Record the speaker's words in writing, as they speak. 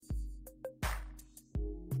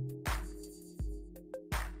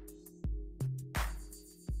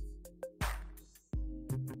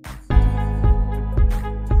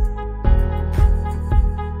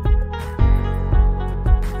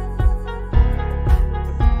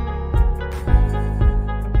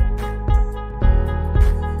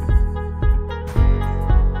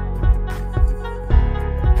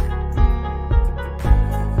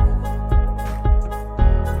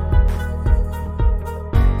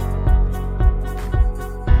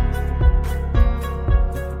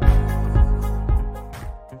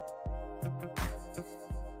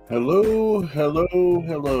Hello, hello,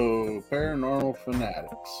 hello, paranormal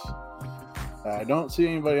fanatics. I don't see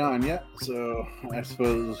anybody on yet, so I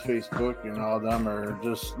suppose Facebook and all them are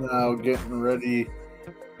just now getting ready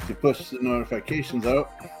to push the notifications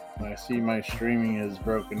out. I see my streaming is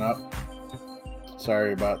broken up.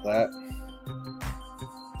 Sorry about that.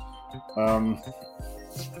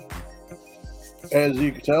 As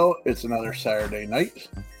you can tell, it's another Saturday night,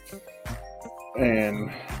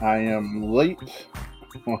 and I am late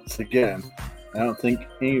once again. I don't think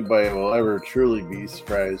anybody will ever truly be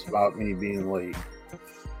surprised about me being late.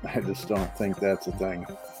 I just don't think that's a thing.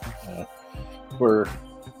 For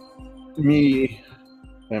me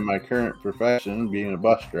and my current profession, being a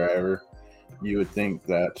bus driver, you would think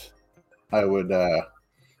that I would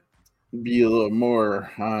be a little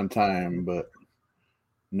more on time, but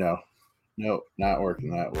no, not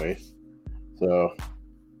working that way. So,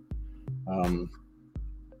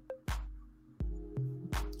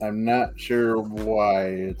 I'm not sure why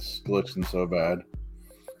it's glitching so bad.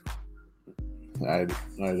 I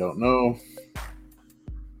don't know.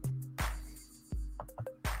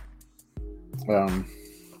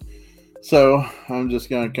 So I'm just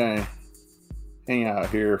gonna kind of hang out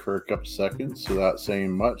here for a couple seconds without saying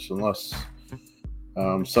much, unless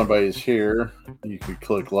somebody's here. You could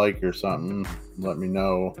click like or something, let me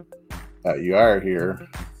know that you are here,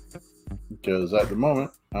 because at the moment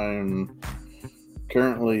I'm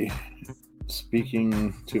currently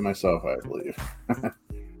speaking to myself, I believe.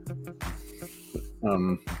 I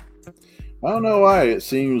don't know why it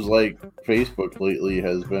seems like Facebook lately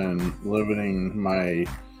has been limiting my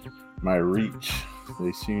reach.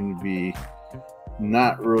 They seem to be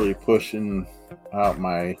not really pushing out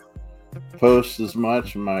my posts as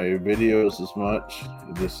much, my videos as much.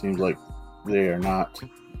 It just seems like they are not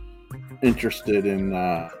interested in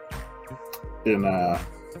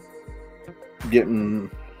getting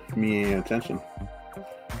me attention.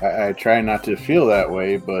 I try not to feel that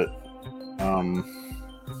way, but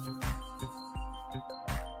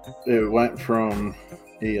it went from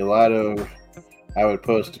a lot of, I would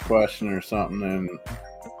post a question or something, and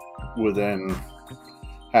within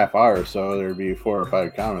half hour or so there'd be 4 or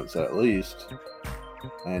 5 comments at least,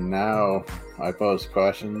 and now I post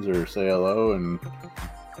questions or say hello and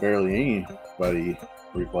barely anybody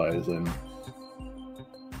replies. And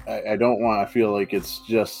I don't want to feel like it's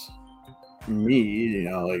just me,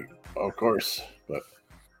 like, of course, but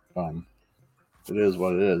it is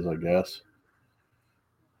what it is, I guess.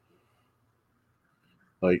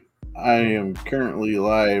 Like, I am currently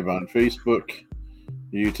live on Facebook,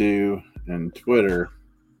 YouTube, and Twitter,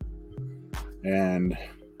 and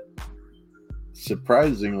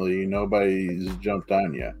surprisingly, nobody's jumped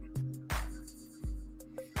on yet.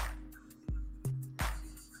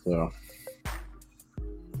 So,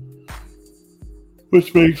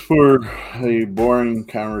 which makes for a boring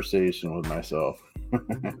conversation with myself.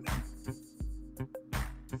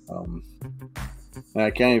 And I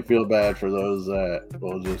can't even feel bad for those that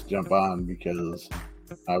will just jump on, because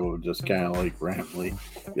I will just kind of like randomly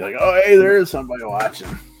be like, "Oh, hey, there is somebody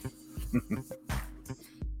watching."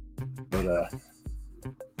 But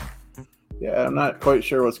yeah, I'm not quite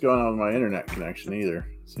sure what's going on with my internet connection either.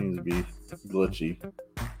 It seems to be glitchy.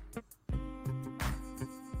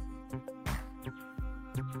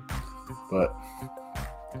 But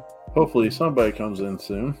hopefully somebody comes in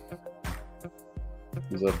soon.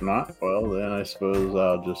 Because if not, well, then I suppose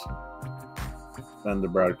I'll just end the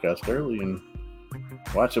broadcast early and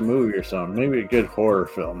watch a movie or something. Maybe a good horror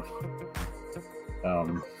film.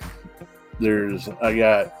 I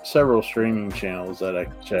got several streaming channels that I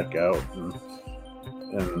can check out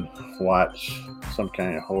and watch some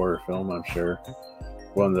kind of horror film, I'm sure.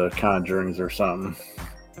 One of the Conjurings or something.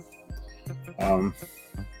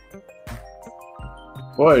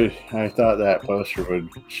 Boy, I thought that poster would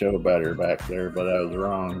show better back there, but I was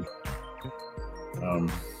wrong.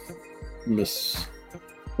 Miss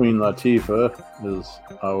Queen Latifah is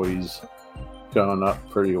always going up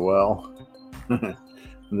pretty well. And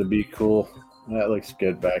the Be Cool, that looks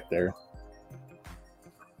good back there.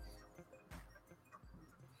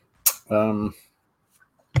 I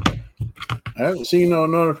haven't seen no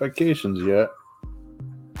notifications yet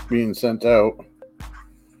being sent out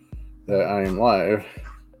that I am live.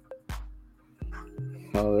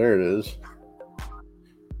 Oh, there it is.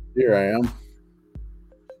 Here I am.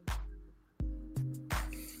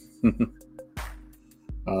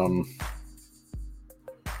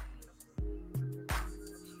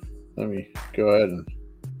 Let me go ahead and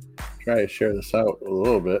try to share this out a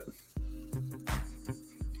little bit.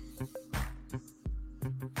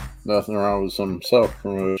 Nothing wrong with some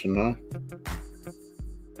self-promotion, huh?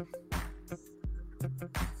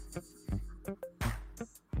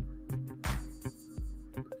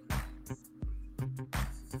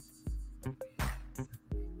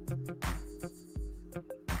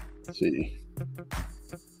 Let's see.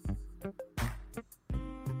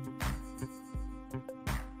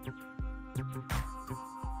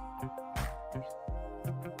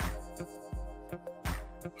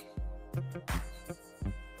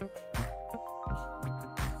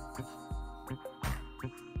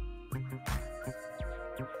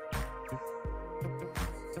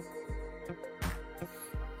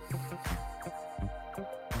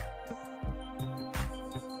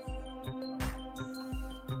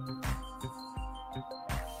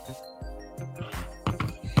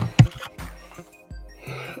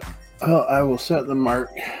 Well, I will set the mark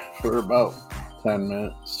for about 10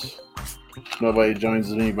 minutes. If nobody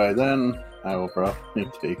joins me by then, I will probably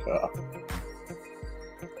take off.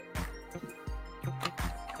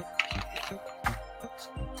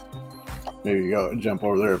 Maybe go jump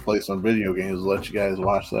over there and play some video games and let you guys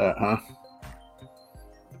watch that, huh?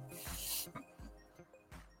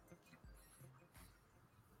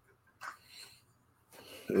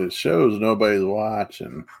 It shows nobody's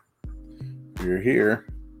watching. If you're here,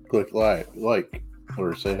 click like,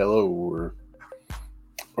 or say hello,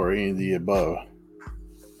 or any of the above.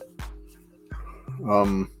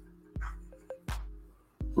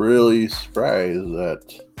 Really surprised that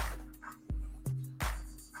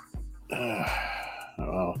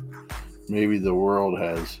well, maybe the world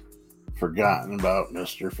has forgotten about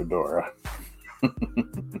Mr. Fedora.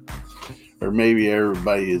 Or maybe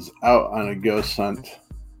everybody is out on a ghost hunt,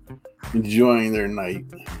 enjoying their night,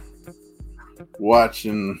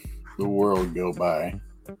 watching the world go by,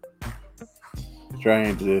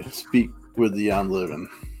 trying to speak with the unliving.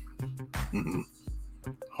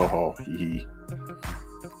 Oh, hee.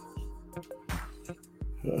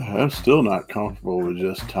 I'm still not comfortable with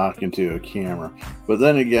just talking to a camera. But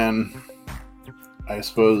then again, I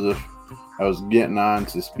suppose if I was getting on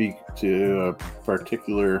to speak to a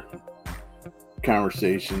particular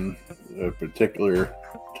conversation, a particular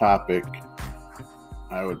topic,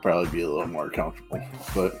 I would probably be a little more comfortable.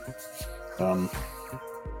 But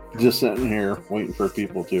just sitting here waiting for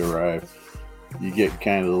people to arrive, you get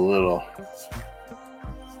kind of a little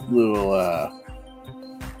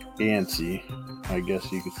antsy, I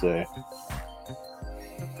guess you could say.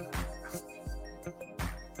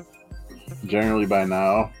 Generally by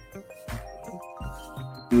now,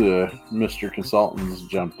 the Mr. Consultants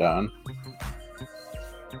jumped on.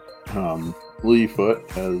 Lee Foot,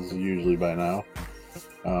 as usually by now.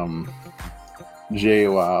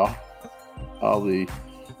 JWoww. All the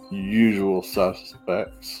usual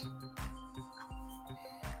suspects.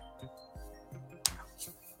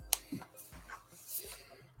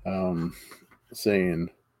 Saying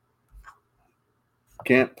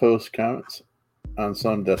can't post comments on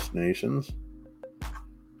some destinations.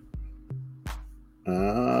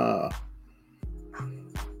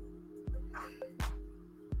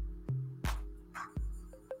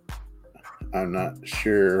 I'm not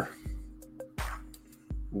sure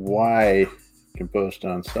why you can post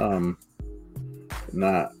on some, but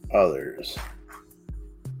not others.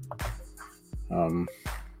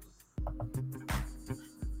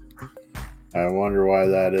 I wonder why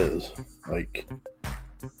that is. Like,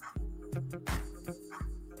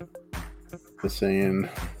 the saying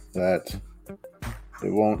that it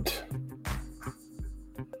won't.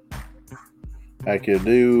 I could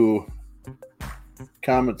do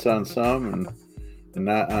comments on some and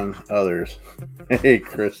not on others. Hey,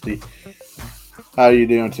 Christy. How you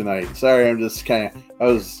doing tonight? Sorry, I was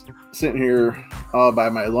sitting here all by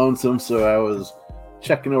my lonesome, so I was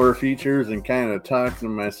checking over features and kind of talking to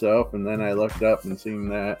myself, and then I looked up and seen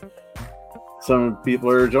that some people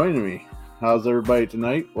are joining me. How's everybody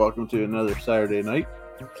tonight? Welcome to another Saturday night.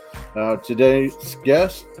 Today's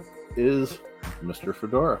guest is Mr.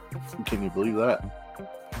 Fedora. Can you believe that?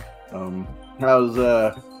 How's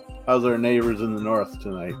our neighbors in the north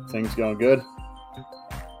tonight? Things going good?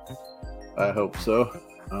 I hope so.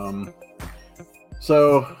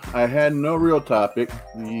 So I had no real topic.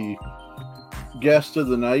 The guest of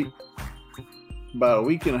the night, about a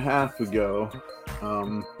week and a half ago,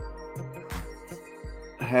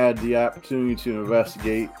 had the opportunity to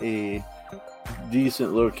investigate a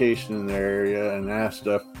decent location in their area and asked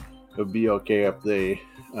if it would be okay if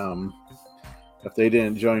they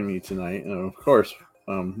didn't join me tonight. And of course,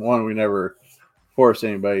 one, we never force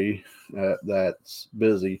anybody that's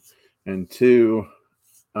busy, and two,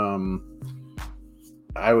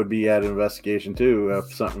 I would be at an investigation too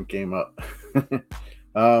if something came up.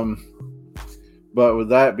 But with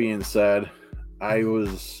that being said, I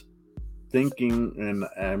was thinking, and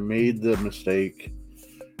I made the mistake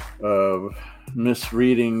of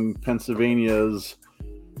misreading Pennsylvania's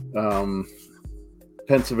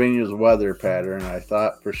Pennsylvania's weather pattern. I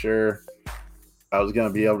thought for sure I was going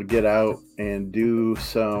to be able to get out and do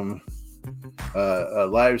some a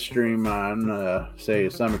live stream on, say,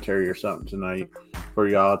 a cemetery or something tonight for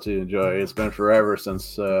y'all to enjoy. It's been forever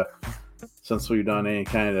since we've done any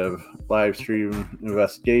kind of live stream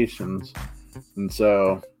investigations, and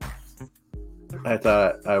so I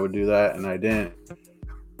thought I would do that, and I didn't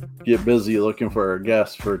get busy looking for a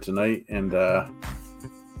guest for tonight.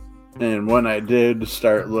 And when I did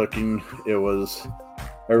start looking, it was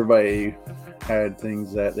everybody had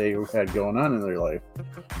things that they had going on in their life,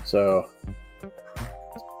 so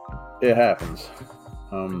it happens.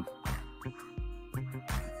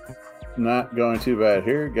 Not going too bad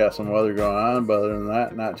here. Got some weather going on, but other than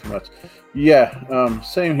that, not too much. Yeah,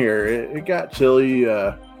 same here. It got chilly.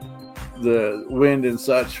 The wind and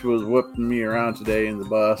such was whipping me around today in the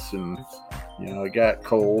bus, and it got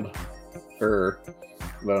cold.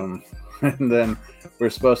 And then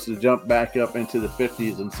we're supposed to jump back up into the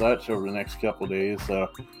 50s and such over the next couple days.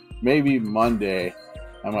 So maybe Monday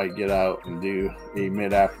I might get out and do a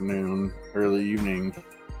mid-afternoon, early evening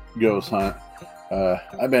ghost hunt.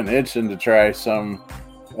 I've been itching to try some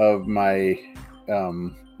of my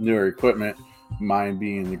newer equipment, mine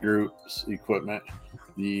being the group's equipment.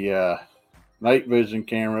 The night vision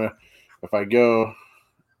camera, if I go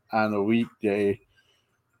on the weekday,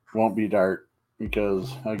 won't be dark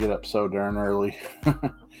because I get up so darn early.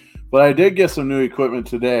 But I did get some new equipment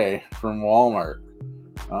today from Walmart.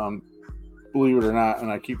 Believe it or not,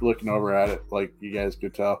 and I keep looking over at it like you guys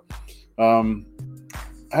could tell.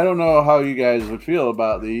 I don't know how you guys would feel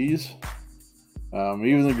about these.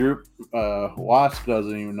 Even the group WASP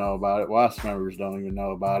doesn't even know about it. WASP members don't even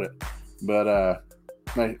know about it. But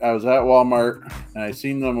I was at Walmart and I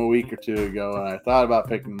seen them a week or two ago, and I thought about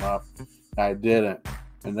picking them up. I didn't.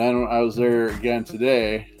 And then I was there again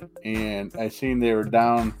today, and I seen they were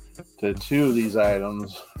down to 2 of these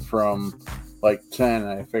items from like 10.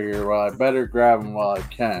 And I figured, well, I better grab them while I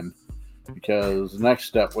can, because the next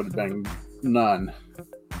step would have been none.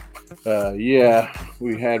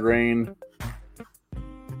 We had rain.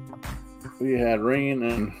 We had rain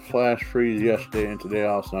and flash freeze yesterday and today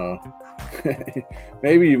also.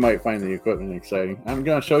 Maybe you might find the equipment exciting. I'm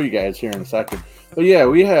going to show you guys here in a second. But yeah,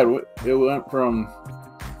 it went from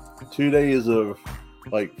 2 days of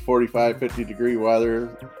like 45, 50 degree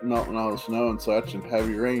weather, melting all the snow and such, and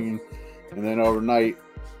heavy rain. And then overnight,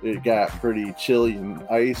 it got pretty chilly and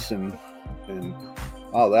ice and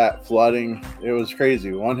all that, flooding. It was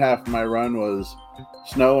crazy. One half of my run was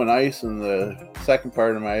snow and ice, and the second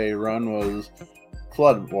part of my run was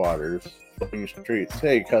flood waters, flooding streets.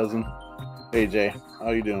 Hey, cousin. Hey, Jay.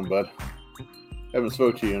 How you doing, bud? Haven't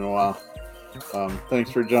spoke to you in a while.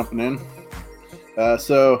 Thanks for jumping in.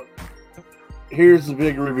 So here's the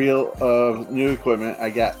big reveal of new equipment. I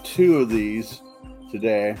got 2 of these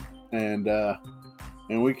today, and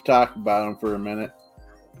we could talk about them for a minute.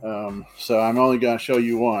 So I'm only going to show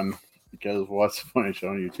you one, because what's the point of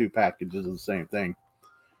showing you 2 packages of the same thing?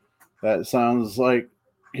 That sounds like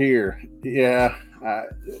here. Yeah,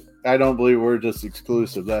 I don't believe we're just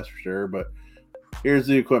exclusive, that's for sure. But here's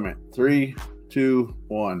the equipment. 3, 2,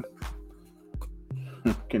 1.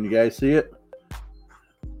 Can you guys see it?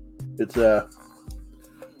 It's a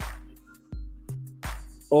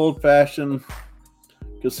old-fashioned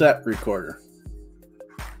cassette recorder.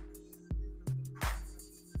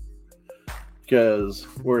 Because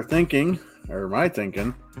we're thinking, or my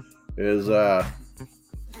thinking is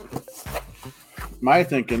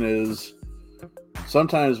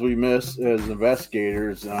sometimes we miss, as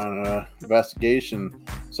investigators on an investigation,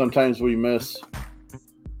 sometimes we miss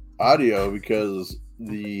audio because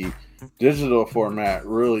the digital format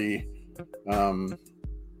really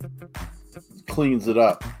cleans it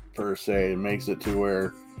up, per se, and makes it to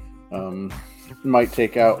where it might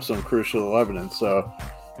take out some crucial evidence. So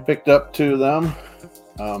picked up 2 of them.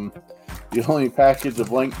 The only package of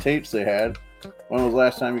blank tapes they had. When was the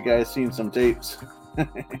last time you guys seen some tapes?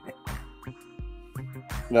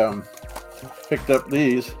 Picked up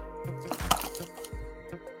these.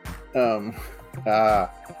 You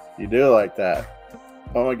do like that.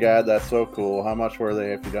 Oh my God, that's so cool. How much were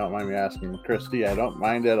they, if you don't mind me asking? Christy, I don't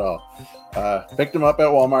mind at all. Picked them up at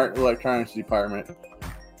Walmart electronics department,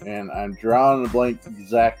 and I'm drawing a blank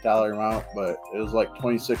exact dollar amount, but it was like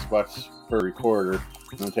 $26 per recorder,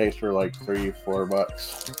 and the tapes were like $3-4.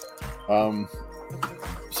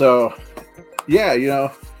 So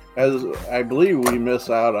yeah, as I believe we miss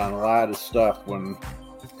out on a lot of stuff with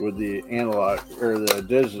the analog or the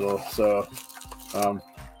digital. So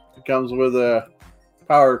it comes with a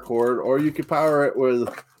power cord, or you could power it with,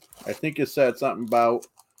 I think it said something about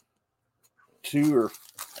 2 or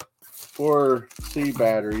 4 C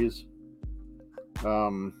batteries.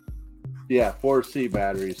 4 C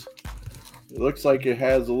batteries. It looks like it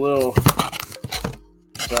has a little.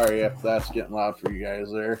 Sorry if that's getting loud for you guys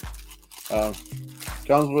there.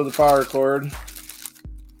 Comes with a power cord.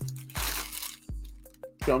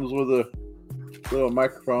 Comes with a little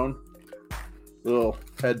microphone, little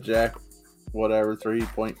head jack, whatever,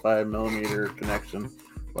 3.5 millimeter connection,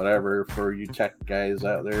 whatever, for you tech guys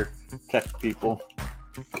out there, tech people.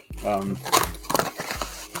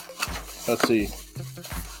 Let's see.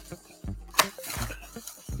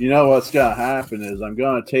 You know what's going to happen is I'm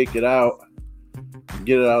going to take it out,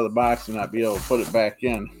 get it out of the box, and not be able to put it back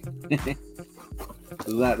in.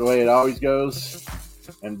 Isn't that the way it always goes?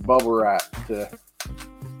 And bubble wrap to...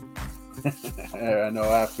 I know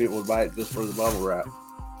half people would buy it just for the bubble wrap.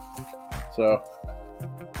 So,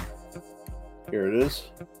 here it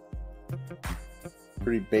is.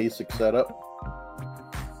 Pretty basic setup.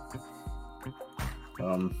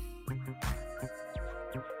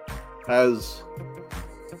 Has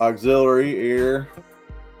auxiliary ear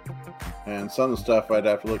and some of the stuff I'd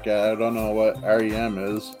have to look at. I don't know what REM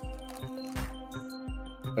is.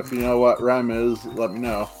 If you know what REM is, let me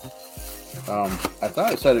know. I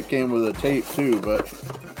thought it said it came with a tape too, but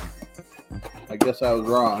I guess I was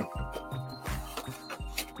wrong.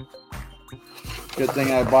 Good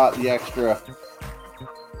thing I bought the extra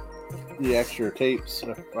tapes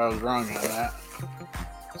if I was wrong on that.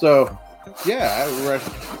 So, yeah,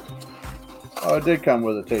 it did come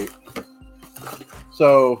with a tape.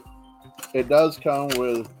 So, it does come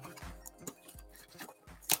with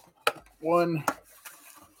one.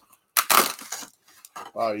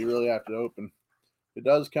 Wow, you really have to open. It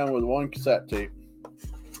does come with one cassette tape.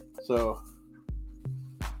 So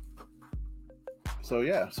you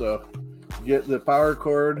get the power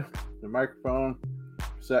cord, the microphone,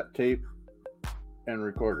 cassette tape, and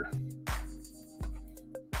recorder.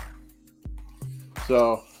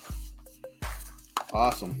 So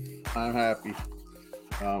awesome. I'm happy.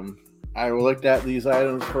 I looked at these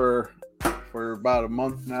items for about a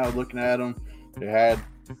month now, looking at them. They had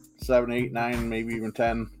 7, 8, 9, maybe even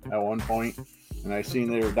 10 at one point, and I seen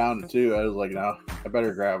they were down to 2. I was like, no, I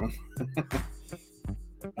better grab them.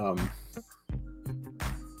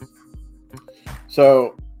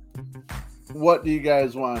 So what do you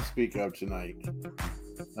guys want to speak of tonight?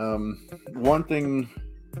 One thing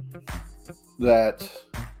that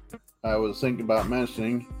I was thinking about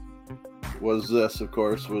mentioning was this, of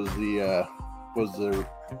course, was the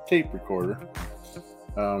tape recorder.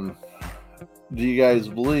 Do you guys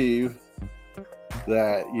believe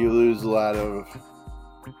that you lose a lot of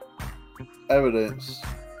evidence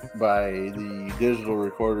by the digital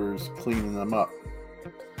recorders cleaning them up?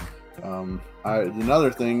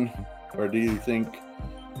 Another thing, or do you think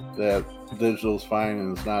that digital's fine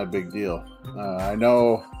and it's not a big deal? I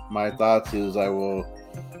know my thoughts is I will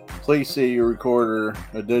place a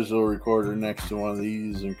digital recorder next to one of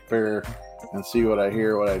these and compare and see what I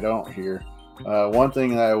hear, what I don't hear. One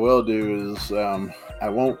thing that I will do is I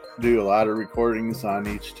won't do a lot of recordings on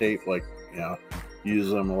each tape, use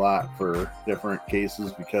them a lot for different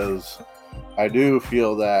cases, because I do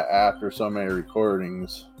feel that after so many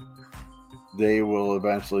recordings, they will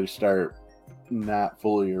eventually start not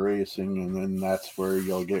fully erasing, and then that's where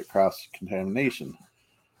you'll get cross-contamination.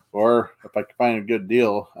 Or if I can find a good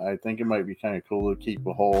deal, I think it might be kind of cool to keep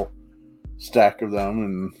a whole stack of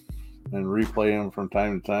them and replay them from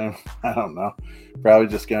time to time. I don't know. Probably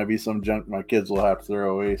just going to be some junk my kids will have to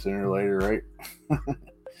throw away sooner or later, right?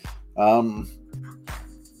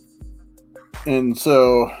 And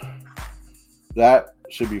so that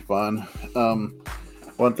should be fun.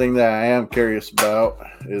 One thing that I am curious about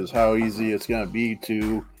is how easy it's going to be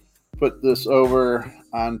to put this over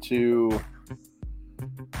onto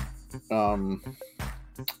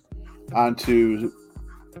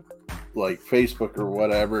like Facebook or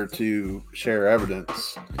whatever to share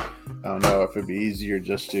evidence. I don't know if it'd be easier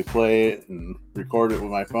just to play it and record it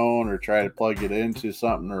with my phone, or try to plug it into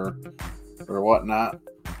something or whatnot.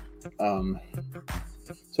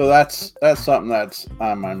 So that's something that's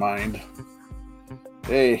on my mind.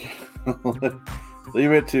 Hey,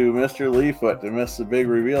 leave it to Mr. Leefoot to miss the big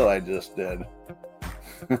reveal I just did.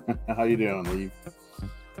 How you doing, Lee?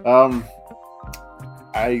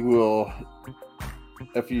 I will,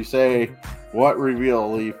 if you say, what reveal,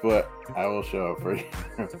 Leefoot, I will show up for you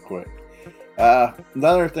real quick.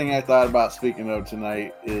 Another thing I thought about speaking of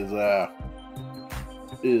tonight is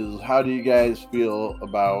how do you guys feel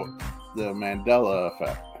about the Mandela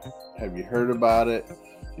effect? Have you heard about it?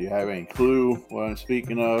 Do you have any clue what I'm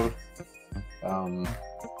speaking of?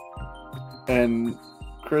 And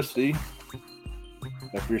Christy,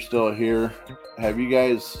 if you're still here, have you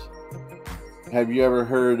ever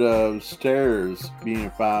heard of stairs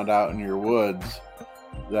being found out in your woods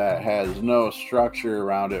that has no structure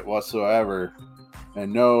around it whatsoever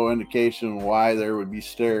and no indication why there would be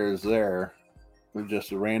stairs there? They're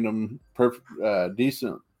just a random, perfect,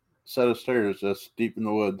 decent set of stairs just deep in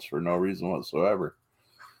the woods for no reason whatsoever.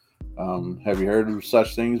 Have you heard of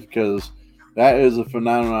such things? Because that is a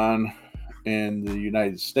phenomenon in the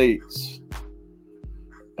United States.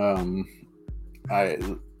 I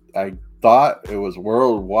thought it was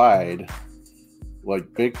worldwide,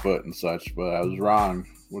 like Bigfoot and such, but I was wrong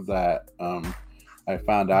with that. I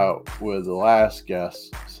found out with the last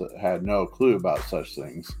guest had no clue about such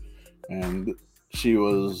things, and she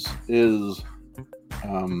is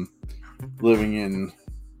living in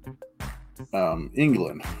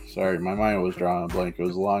England. Sorry, my mind was drawing a blank. It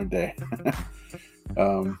was a long day.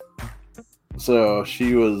 So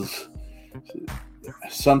she was.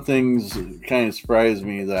 Some things kind of surprised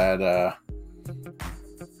me that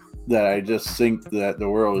I just think that the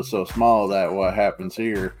world is so small that what happens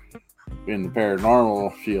here in the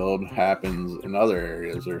paranormal field happens in other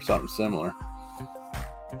areas or something similar.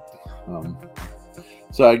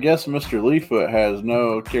 So I guess Mr. Leafoot has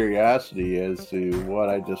no curiosity as to what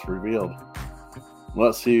I just revealed.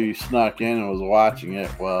 Let's see, he snuck in and was watching it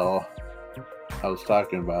while I was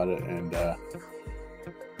talking about it, and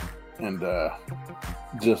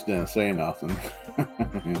just didn't say nothing,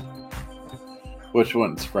 which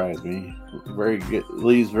wouldn't surprise me. Very good.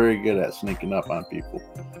 Lee's very good at sneaking up on people.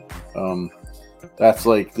 That's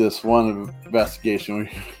like this one investigation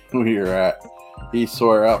we were at. He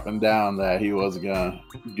swore up and down that he wasn't gonna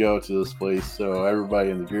go to this place, so everybody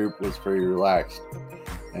in the group was pretty relaxed.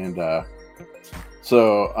 And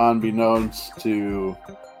so, unbeknownst to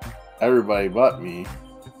everybody but me,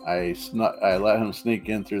 I let him sneak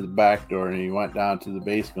in through the back door, and he went down to the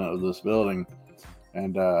basement of this building,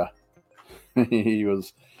 and he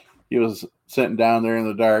was sitting down there in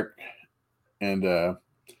the dark, and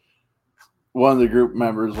one of the group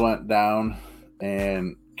members went down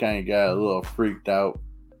and kind of got a little freaked out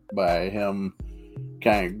by him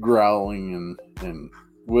kind of growling and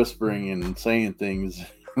whispering and saying things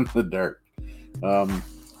in the dark.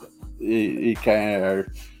 He kind of,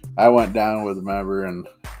 I went down with a member, and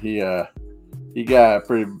he got a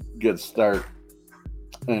pretty good start,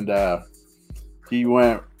 and he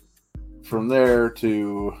went from there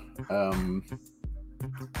to I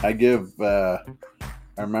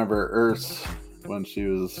remember Earth, when she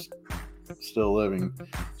was still living,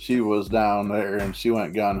 she was down there and she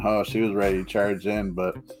went gung-ho. She was ready to charge in,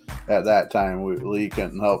 but at that time Lee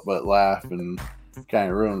couldn't help but laugh and kind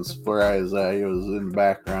of ruined the surprise that he was in the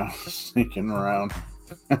background sneaking around.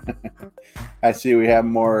 I see we have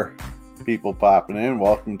more people popping in.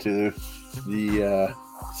 Welcome to the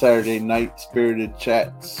Saturday night spirited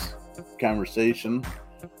chats conversation.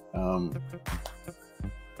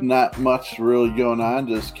 Not much really going on,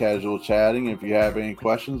 just casual chatting. If you have any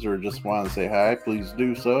questions or just want to say hi, please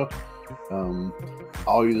do so.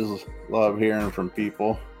 Always love hearing from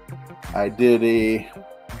people. I did a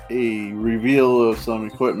reveal of some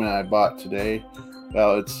equipment I bought today.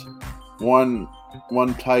 Well, it's one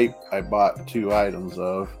type I bought 2 items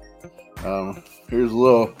of. Here's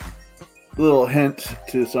a little hint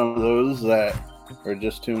to some of those that are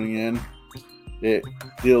just tuning in. It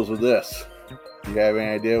deals with this. Do you have any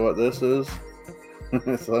idea what this is?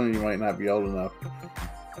 Some of you might not be old enough.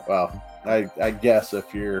 Well, I guess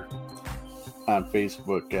if you're on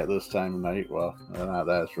Facebook at this time of night, well, not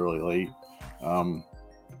that's really late.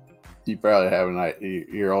 You probably haven't.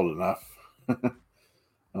 You're old enough.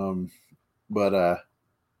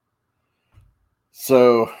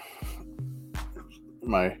 So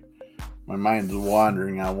my mind's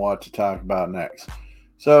wandering on what to talk about next.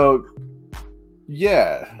 So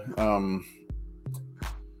yeah,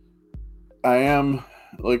 I am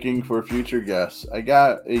looking for future guests. I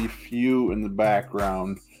got a few in the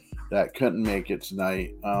background that couldn't make it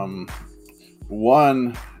tonight.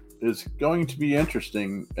 One is going to be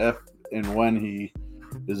interesting if and when he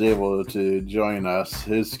is able to join us.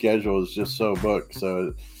 His schedule is just so booked,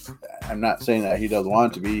 so I'm not saying that he doesn't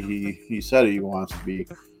want to be. He said he wants to be,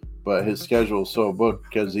 but his schedule is so booked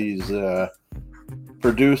because he's a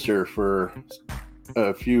producer for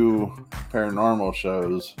a few paranormal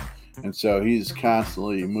shows, and so he's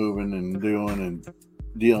constantly moving and doing and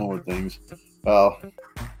dealing with things. Well,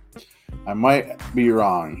 I might be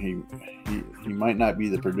wrong. He might not be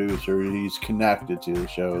the producer. He's connected to the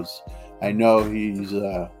shows. I know he's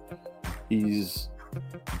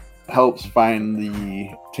helps find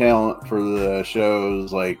the talent for the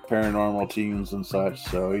shows like paranormal teams and such.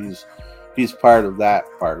 So he's part of that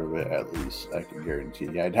part of it, at least. I can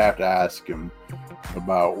guarantee. I'd have to ask him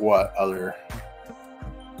about what other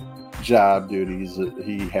job duties that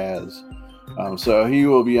he has. So he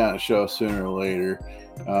will be on a show sooner or later.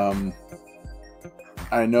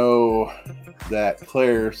 I know that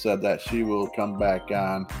Claire said that she will come back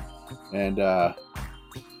on, and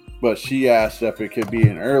but she asked if it could be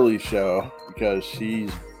an early show because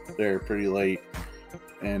she's there pretty late,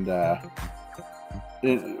 and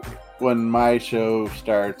when my show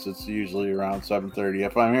starts, it's usually around 7:30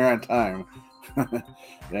 if I'm here on time,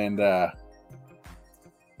 and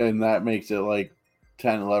that makes it like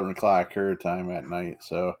 10, 11 o'clock her time at night.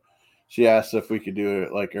 So she asked if we could do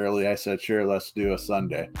it like early. I said, sure, let's do a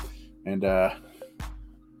Sunday. And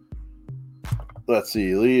let's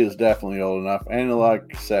see, Lee is definitely old enough. Analog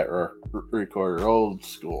cassette recorder, old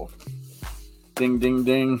school. Ding, ding,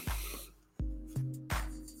 ding.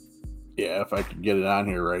 Yeah, if I could get it on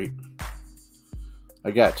here right. I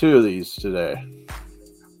got 2 of these today.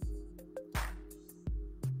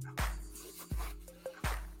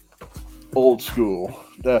 Old school,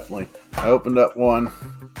 definitely. I opened up one.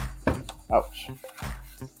 Ouch.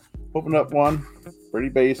 Opened up one. Pretty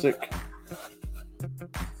basic.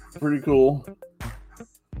 Pretty cool.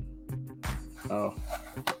 Oh.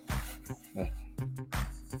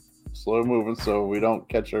 Slow moving so we don't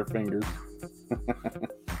catch our fingers.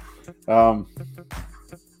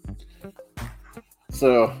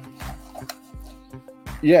 So,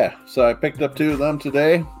 yeah. So I picked up 2 of them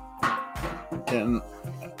today. And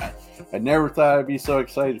I never thought I'd be so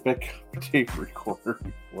excited to pick up a tape recorder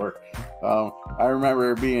before. I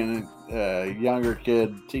remember being a younger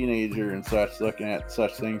kid, teenager, and such, looking at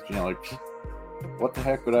such things, like, what the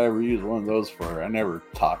heck would I ever use one of those for? I never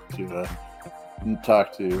talked to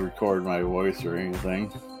record my voice or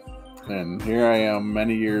anything. And here I am,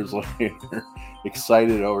 many years later,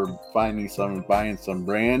 excited over finding some and buying some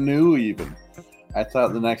brand new. Even I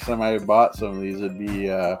thought the next time I bought some of these,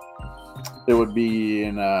 it would be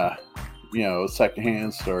in a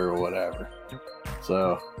secondhand store or whatever.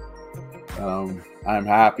 So I'm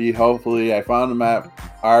happy. Hopefully I found them at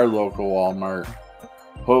our local Walmart.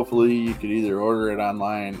 Hopefully you could either order it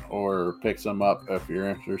online or pick some up if you're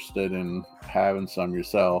interested in having some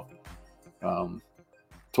yourself.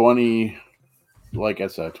 20, like I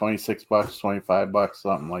said, $26, $25,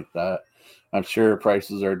 something like that. I'm sure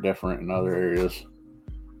prices are different in other areas.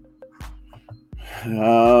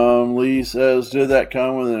 Lee says, did that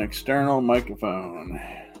come with an external microphone?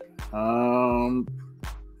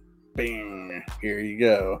 Bing. Here you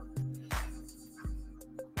go.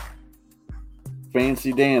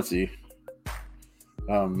 Fancy dancy.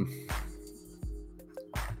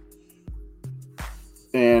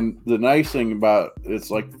 And the nice thing about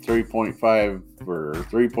it's like 3.5 or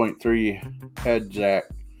 3.3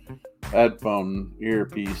 headphone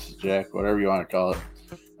earpiece jack, whatever you want to call it.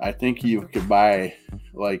 I think you could buy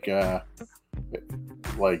like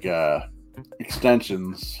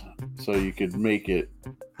extensions so you could make it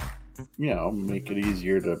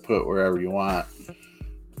easier to put wherever you want.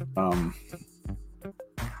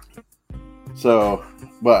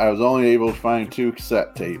 But I was only able to find 2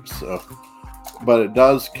 cassette tapes. So, but it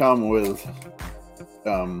does come with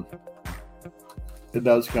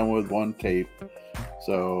one tape,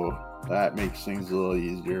 so that makes things a little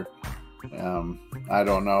easier. I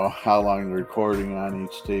don't know how long the recording on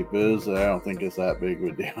each tape is. I don't think it's that big of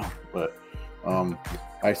a deal, but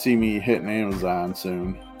I see me hitting Amazon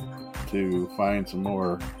soon to find some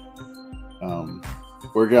more.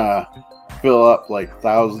 We're gonna fill up like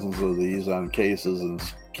thousands of these on cases and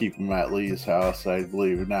keep them at Lee's house. I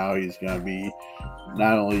believe now he's gonna be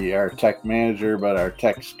not only our tech manager but our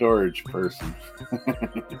tech storage person.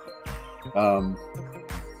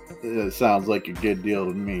 It sounds like a good deal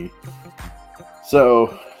to me.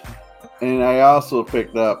 So, and I also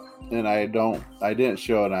picked up, and I didn't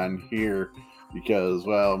show it on here because,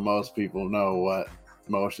 well, most people know what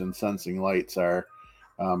motion sensing lights are,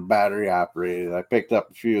 battery operated. I picked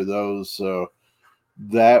up a few of those, so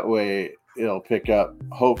that way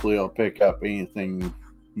hopefully it'll pick up anything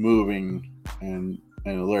moving and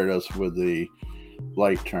alert us with the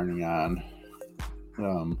light turning on.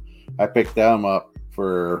 I picked them up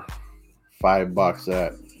for $5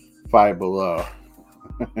 at Five Below.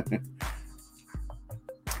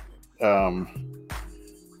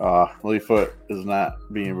 Leefoot is not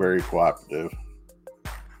being very cooperative.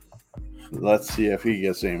 Let's see if he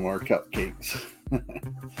gets any more cupcakes.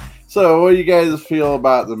 So, what do you guys feel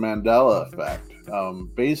about the Mandela effect?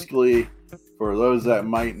 Basically, for those that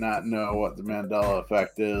might not know what the Mandela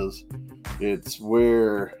effect is, it's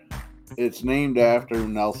where it's named after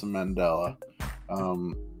Nelson Mandela.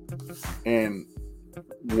 And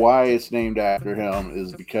why it's named after him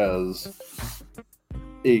is because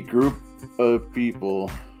a group of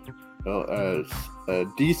people, a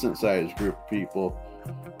decent sized group of people,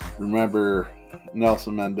 remember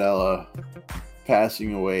Nelson Mandela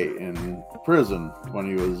passing away in prison when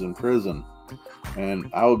he was in prison. And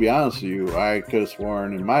I will be honest with you, I could have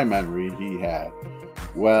sworn in my memory he had.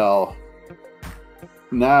 Well,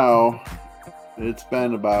 now it's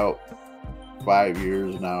been about 5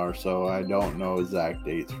 years now or so. I don't know exact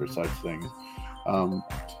dates for such things.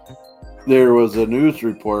 There was a news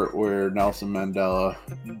report where Nelson Mandela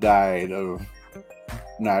died of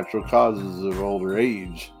natural causes of older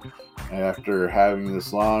age after having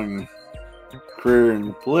this long career in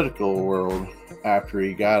the political world after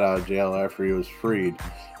he got out of jail, after he was freed.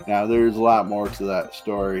 Now, there's a lot more to that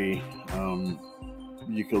story.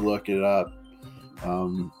 You could look it up.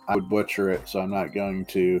 I would butcher it, so I'm not going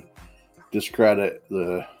to discredit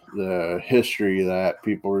the history that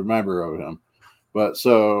people remember of him. But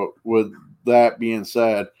so, with that being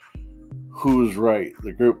said, who's right?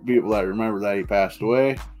 The group of people that remember that he passed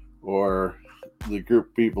away, or the group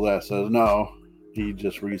of people that says no, he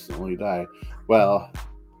just recently died? Well,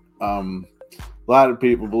 a lot of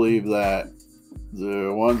people believe that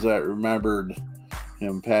the ones that remembered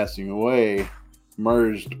him passing away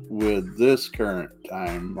merged with this current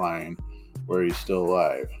timeline where he's still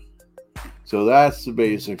alive. So that's the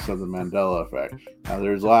basics of the Mandela effect. Now,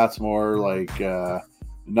 there's lots more, like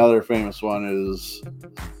another famous one is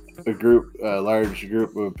a large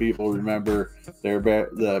group of people remember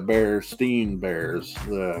the Bearstein Bears,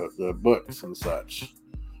 the books and such,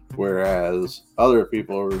 whereas other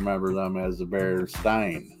people remember them as the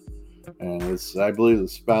Bearstein. And I believe the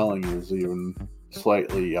spelling is even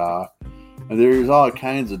slightly off. And there's all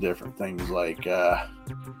kinds of different things like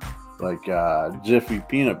Jiffy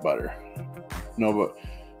peanut butter. No, but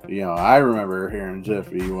I remember hearing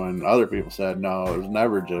Jiffy when other people said no, it was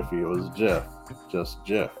never Jiffy, it was Jif, just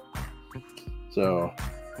Jif. So,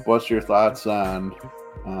 what's your thoughts on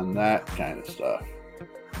that kind of stuff?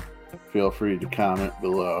 Feel free to comment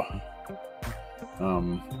below.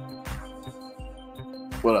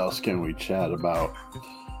 What else can we chat about?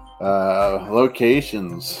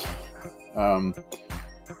 Locations.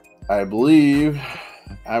 I believe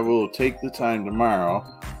I will take the time tomorrow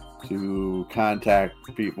to contact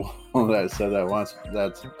people that said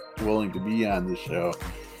that's willing to be on the show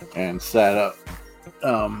and set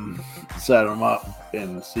them up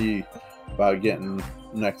and see about getting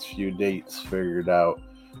next few dates figured out.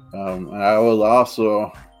 And I will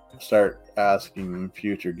also start asking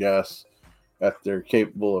future guests if they're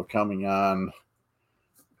capable of coming on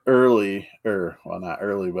early, or well, not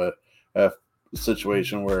early, but if a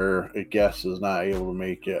situation where a guest is not able to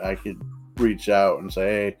make it, I could reach out and say,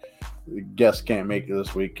 hey, the guest can't make it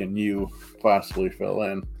this week, can you possibly fill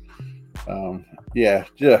in? Yeah,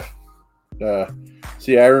 Jeff.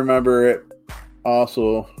 See, I remember it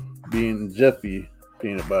also being Jiffy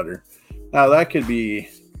peanut butter. Now, that could be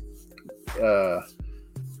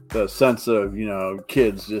the sense of,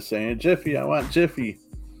 kids just saying, Jiffy, I want Jiffy.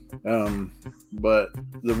 But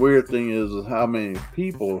the weird thing is how many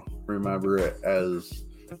people remember it as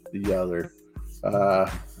the other.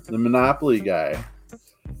 The Monopoly guy.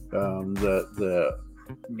 The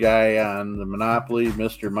guy on the Monopoly,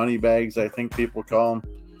 Mr. Moneybags, I think people call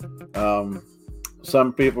him.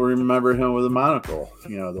 Some people remember him with a monocle,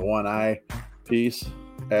 the one eye piece,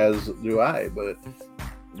 as do I, but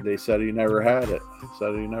they said he never had it.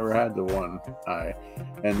 Said he never had the one eye.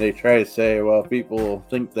 And they try to say, well, people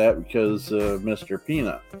think that because of Mr.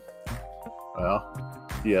 Peanut. Well,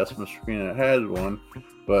 yes, Mr. Peanut had one,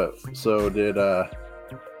 but so did the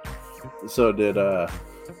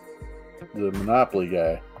Monopoly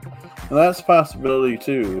guy. And that's a possibility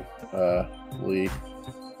too, Lee.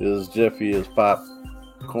 Is Jiffy is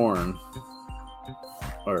popcorn,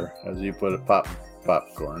 or as you put it,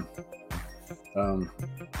 popcorn.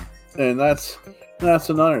 And that's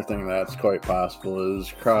another thing that's quite possible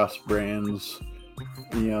is cross brands.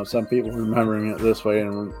 Some people remembering it this way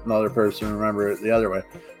and another person remember it the other way.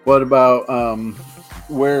 What about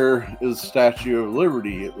where is Statue of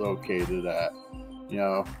Liberty located at?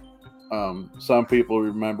 Some people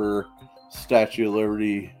remember Statue of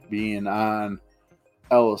Liberty being on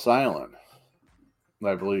Ellis Island.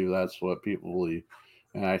 I believe that's what people believe,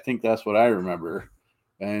 and I think that's what I remember.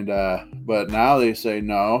 And but now they say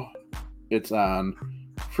no, it's on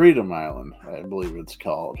Freedom Island, I believe it's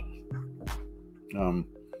called. To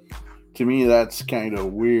me, that's kind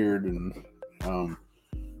of weird, and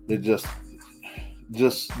it just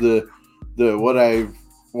the what I've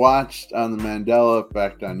watched on the Mandela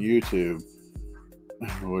Effect on YouTube.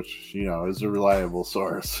 which, is a reliable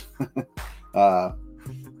source.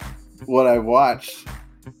 What I've watched,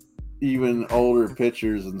 even older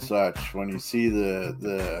pictures and such, when you see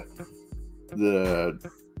the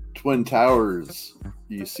Twin Towers,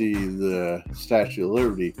 you see the Statue of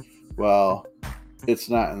Liberty. Well, it's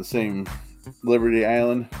not in the same Liberty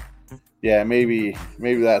Island. Yeah, maybe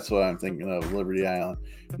that's what I'm thinking of, Liberty Island.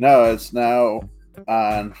 No, it's now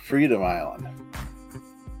on Freedom Island.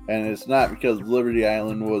 And it's not because Liberty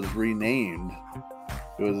Island was renamed.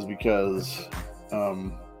 It was because,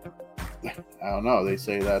 I don't know, they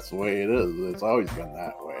say that's the way it is. It's always been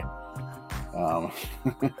that way.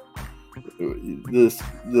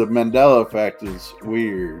 The Mandela effect is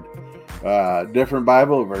weird. Different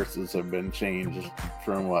Bible verses have been changed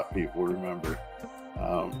from what people remember.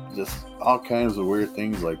 Just all kinds of weird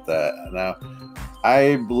things like that. Now,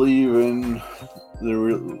 I believe in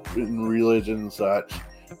religion and such.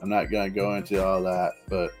 I'm not going to go into all that,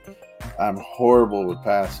 but I'm horrible with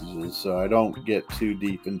passages, so I don't get too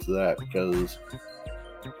deep into that, because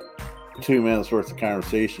 2 minutes worth of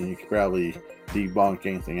conversation, you could probably debunk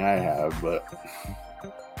anything I have. But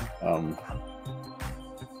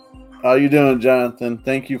how you doing, Jonathan?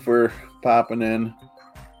 Thank you for popping in.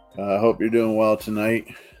 I hope you're doing well tonight.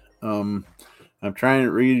 I'm trying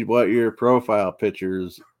to read what your profile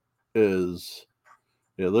pictures is.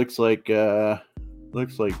 It looks like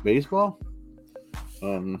baseball.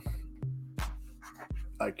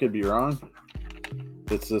 I could be wrong.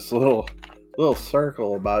 It's this little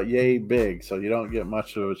circle about yay big, so you don't get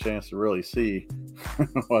much of a chance to really see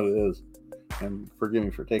what it is. And forgive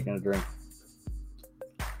me for taking a drink.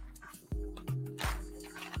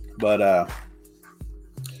 But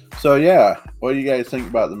so yeah, what do you guys think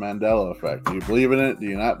about the Mandela effect? Do you believe in it? Do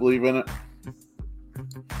you not believe in it?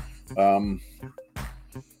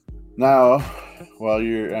 Now, while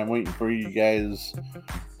I'm waiting for you guys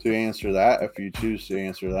to answer that, if you choose to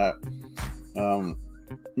answer that.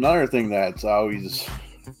 Another thing that's always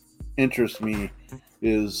interests me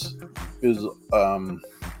is the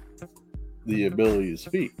ability to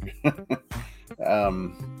speak.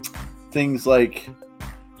 Things like,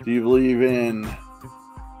 do you believe in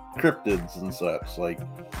cryptids and such, like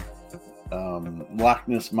Loch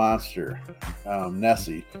Ness Monster,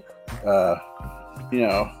 Nessie?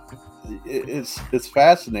 It's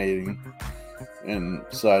fascinating and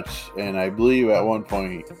such, and I believe at one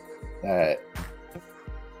point that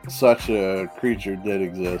such a creature did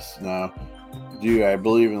exist. Now, do I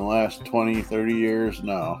believe in the last 20, 30 years?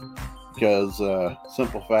 No, because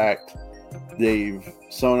simple fact, they've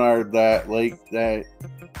sonared that lake that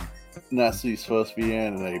Nessie's supposed to be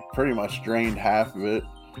in, and they pretty much drained half of it.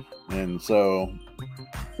 And so,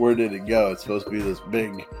 where did it go? It's supposed to be this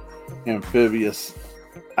big amphibious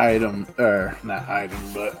item, or not item,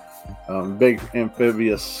 but big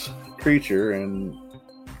amphibious creature, and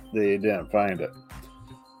they didn't find it.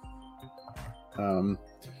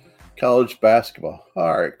 College basketball.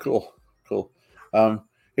 All right, cool.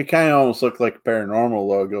 It kind of almost looked like a paranormal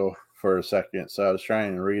logo for a second, so I was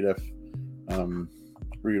trying to read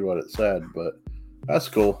what it said, but that's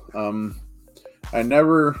cool. I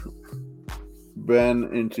never been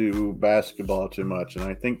into basketball too much, and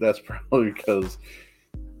I think that's probably because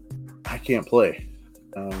I can't play.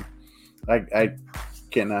 I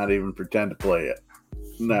cannot even pretend to play it.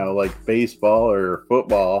 Now, like baseball or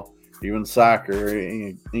football, even soccer,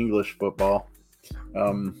 English football,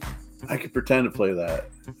 I could pretend to play that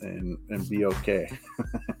and be okay.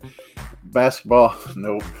 Basketball,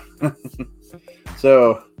 nope.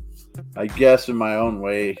 So, I guess in my own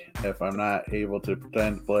way, if I'm not able to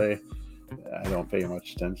pretend to play, I don't pay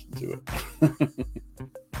much attention to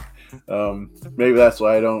it. Maybe that's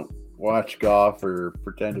why I don't watch golf or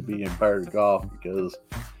pretend to be in part of golf, because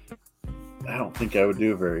I don't think I would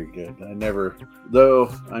do very good. I never, though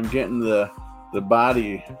I'm getting the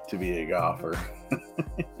body to be a golfer.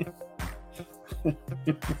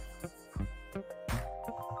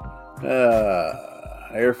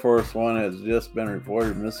 Air Force One has just been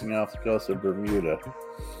reported missing off the coast of Bermuda.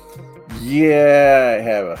 Yeah, I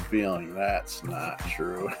have a feeling that's not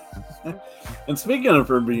true. And speaking of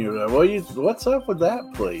Bermuda, what's up with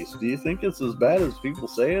that place? Do you think it's as bad as people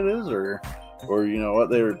say it is, or what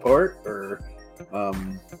they report, or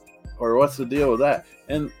what's the deal with that?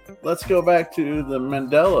 And let's go back to the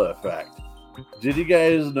Mandela effect. Did you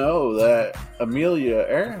guys know that Amelia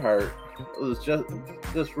Earhart was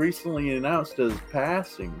just recently announced as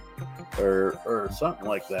passing, or something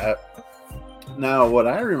like that? Now, what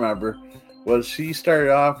I remember was she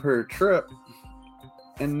started off her trip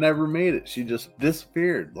and never made it. She just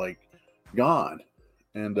disappeared, like gone.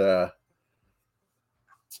 And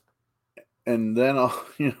and then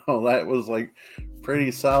that was like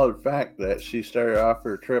pretty solid fact that she started off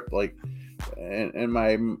her trip like, and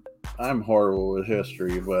I'm horrible with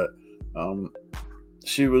history, but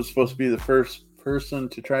she was supposed to be the first person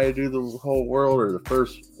to try to do the whole world, or the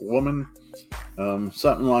first woman,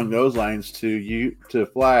 something along those lines, to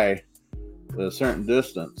fly a certain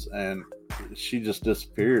distance, and she just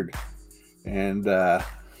disappeared. And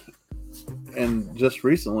just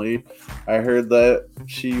recently, I heard that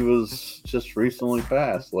she was just recently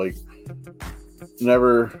passed. Like,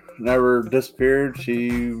 never disappeared.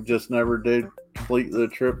 She just never did complete the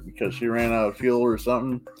trip because she ran out of fuel or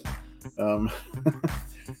something. Um,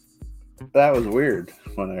 that was weird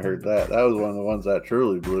when I heard that. That was one of the ones that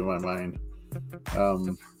truly blew my mind.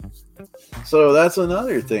 So that's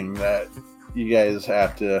another thing that you guys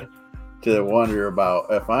have to wonder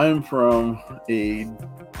about. If I'm from a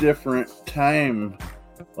different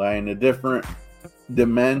timeline, a different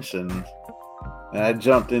dimension, and I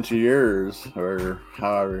jumped into yours, or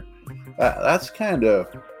however, that's kind of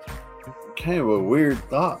a weird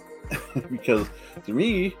thought. Because to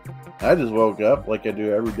me, I just woke up like I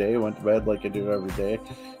do every day, went to bed like I do every day.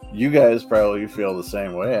 You guys probably feel the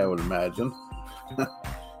same way, I would imagine.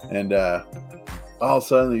 And all of a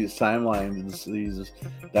sudden, these timelines, these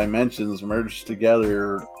dimensions merge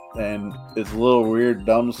together, and it's a little weird,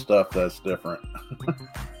 dumb stuff that's different.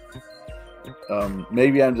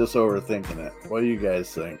 Maybe I'm just overthinking it. What do you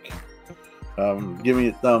guys think? Give me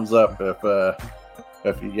a thumbs up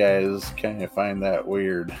if you guys kind of find that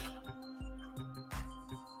weird.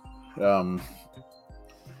 What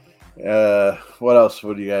else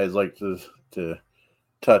would you guys like to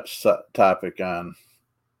touch topic on?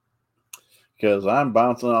 Because I'm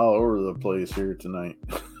bouncing all over the place here tonight.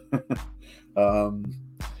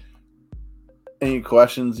 Any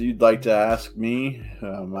questions you'd like to ask me?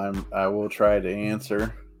 I will try to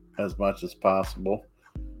answer as much as possible.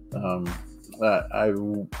 I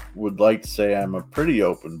would like to say I'm a pretty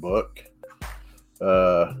open book.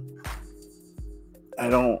 I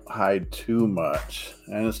don't hide too much,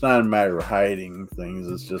 and it's not a matter of hiding things.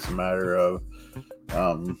 It's just a matter of,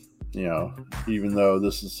 even though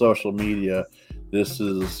this is social media, this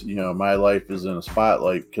is, my life is in a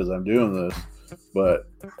spotlight because I'm doing this, but,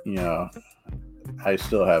 I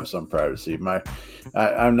still have some privacy.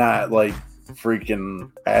 I'm not like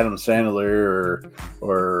freaking Adam Sandler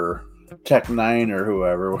or Tech Nine or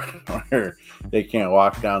whoever, where they can't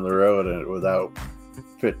walk down the road without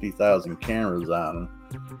 50,000 cameras on them.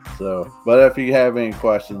 So, but if you have any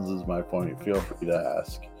questions, is my point, feel free to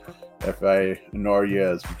ask. If I ignore you,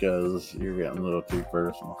 it's because you're getting a little too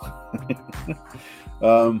personal.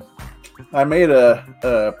 I made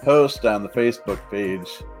a post on the Facebook page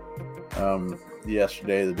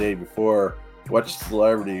yesterday, the day before. Which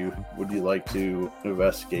celebrity would you like to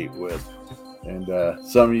investigate with? And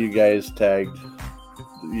some of you guys tagged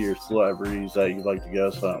your celebrities that you'd like to go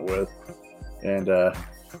hunt with. And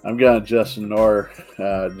I'm going to just ignore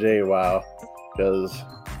JWoww, because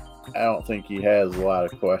I don't think he has a lot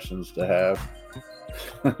of questions to have.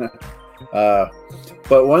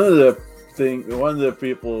 But one of the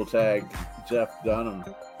people tagged Jeff Dunham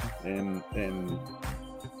in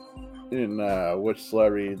which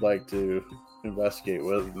celebrity you'd like to investigate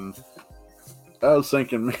with, and I was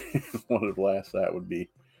thinking what a blast that would be.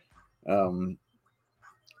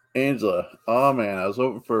 Angela, oh man, I was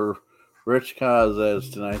hoping for Rich Kaz as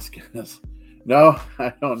tonight's guest. No,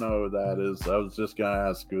 I don't know who that is. I was just gonna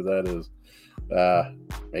ask who that is.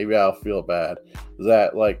 Maybe I'll feel bad. Is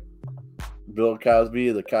that like Bill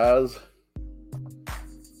Cosby, the Cos?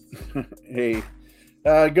 Hey,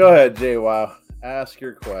 go ahead, JWoww. Ask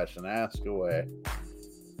your question. Ask away.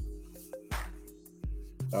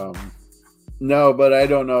 No, but I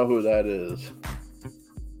don't know who that is.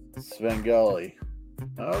 Svengoolie.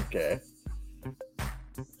 Okay.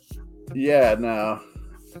 Yeah, no.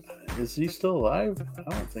 Is he still alive?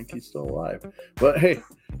 I don't think he's still alive. But hey,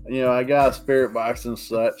 I got a spirit box and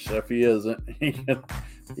such. If he isn't,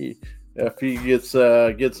 if he gets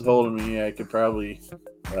a hold of me, I could probably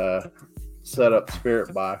set up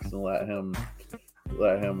spirit box and let him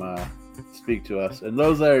speak to us. And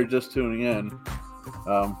those that are just tuning in,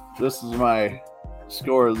 this is my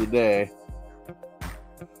score of the day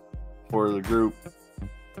for the group.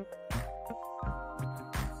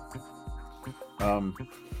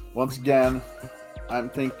 Once again, I'm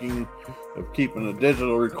thinking of keeping a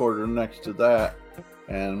digital recorder next to that,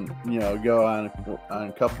 and go on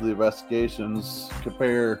a couple of the investigations,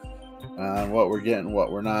 compare on what we're getting,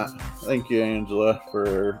 what we're not. Thank you, Angela,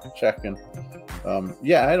 for checking.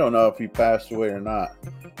 Yeah, I don't know if he passed away or not.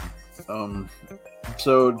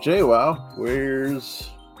 So JWoww, where's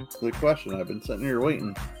the question. I've been sitting here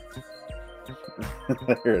waiting.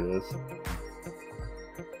 There it is.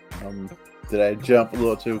 Did I jump a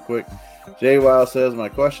little too quick? Jay Wow says, my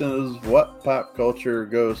question is, what pop culture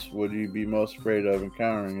ghost would you be most afraid of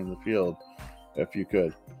encountering in the field if you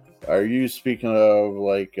could? Are you speaking of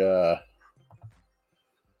like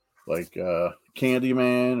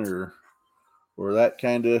Candyman or that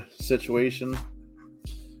kind of situation?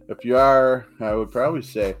 If you are, I would probably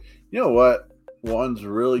say, you know what? One's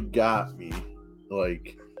really got me.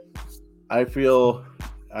 Like, I feel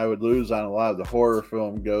I would lose on a lot of the horror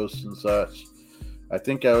film ghosts and such. I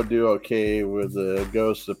think I would do okay with the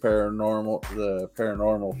Ghosts of the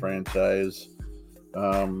Paranormal franchise.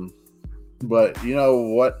 But you know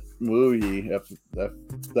what movie, if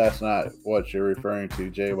that's not what you're referring to,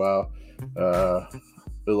 JWoww,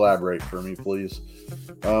 elaborate for me, please.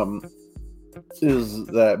 Is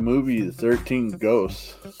that movie 13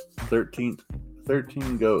 Ghosts. 13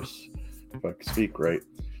 Ghosts, if I can speak right.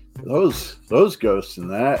 Those ghosts in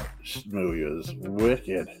that movie is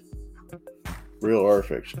wicked. Real or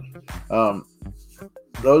fiction.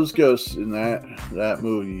 Those ghosts in that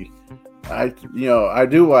movie, I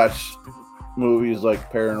do watch movies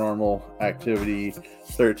like Paranormal Activity,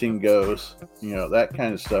 13 Ghosts, that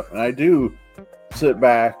kind of stuff. And I do sit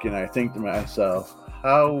back and I think to myself,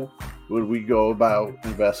 how would we go about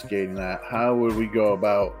investigating that? How would we go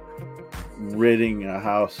about ridding a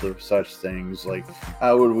house of such things? Like,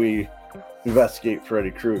 how would we investigate Freddy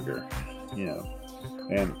Krueger?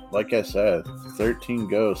 And like I said, 13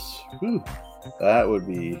 Ghosts, whew, that would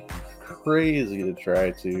be crazy to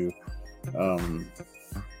try to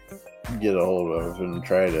get a hold of and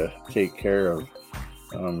try to take care of.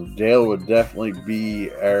 Dale would definitely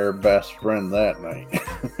be our best friend that night.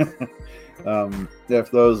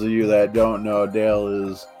 If those of you that don't know, Dale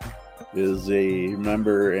is a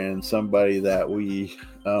member and somebody that we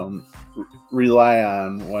rely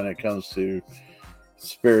on when it comes to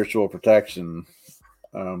spiritual protection.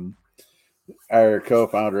 Our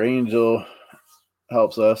co-founder Angel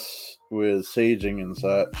helps us with saging and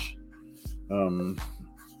such, and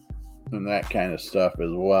that kind of stuff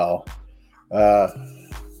as well.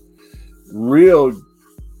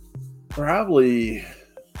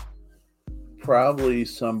 Probably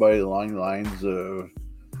somebody along the lines of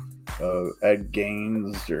Ed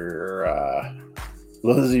Gaines or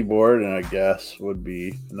Lizzie Borden, I guess, would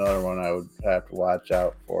be another one I would have to watch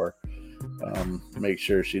out for. Make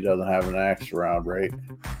sure she doesn't have an axe around, right?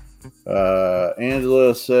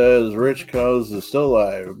 Angela says Rich Coz is still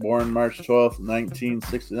alive. Born March 12th,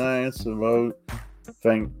 1969.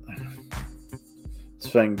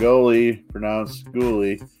 Svengoolie, pronounced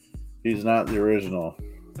Ghoulie. He's not the original.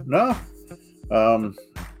 No.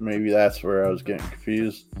 Maybe that's where I was getting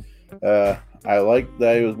confused. I like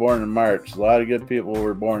that he was born in March. A lot of good people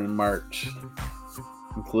were born in March,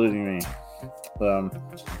 including me.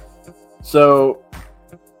 So,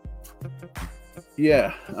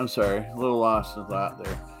 yeah, I'm sorry, a little lost in thought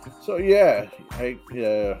there. So, yeah,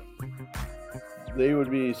 they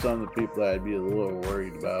would be some of the people that I'd be a little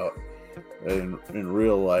worried about in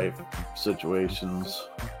real life situations.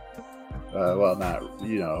 Well, not,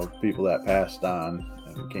 people that passed on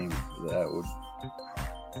and came that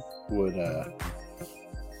would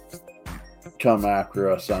come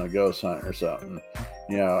after us on a ghost hunt or something.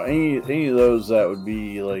 Any of those that would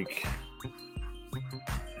be like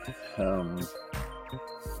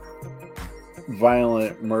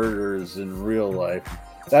violent murders in real life.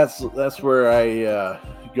 That's where I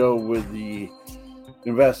go with the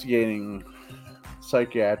investigating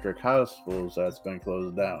psychiatric hospitals that's been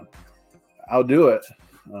closed down. I'll do it.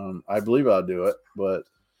 I believe I'll do it, but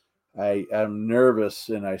I'm nervous,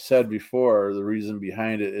 and I said before the reason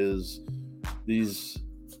behind it is these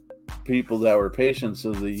people that were patients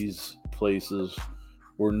of these places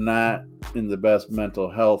were not in the best mental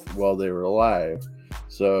health while they were alive.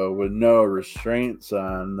 So with no restraints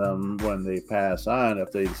on them when they pass on,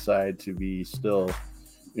 if they decide to be still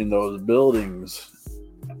in those buildings,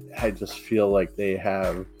 I just feel like they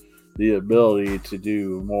have the ability to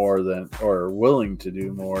do more than, or willing to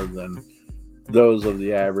do more than those of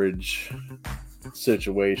the average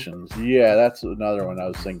situations. Yeah, that's another one I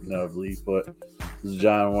was thinking of. Leaffoot,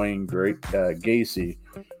 John Wayne Gacy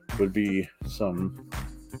would be some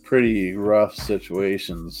pretty rough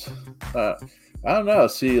situations. I don't know.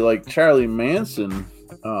 See, like Charlie Manson,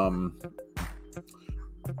 I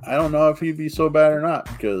don't know if he'd be so bad or not,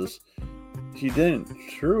 because he didn't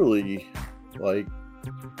truly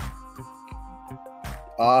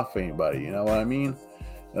off anybody. You know what I mean?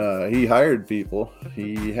 He hired people.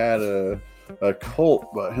 He had a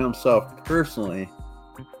cult, but himself personally,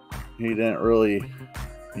 he didn't really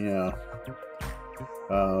Yeah.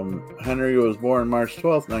 Henry was born March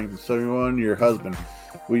 12th, 1971. Your husband.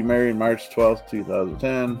 We married March 12th,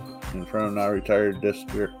 2010. In front of now retired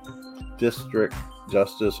District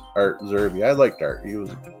Justice Art Zerby. I liked Art.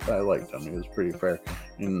 I liked him. He was pretty fair.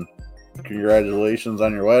 And congratulations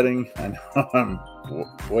on your wedding. I know I'm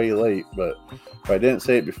way late, but if I didn't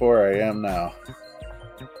say it before, I am now.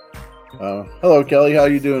 Hello, Kelly. How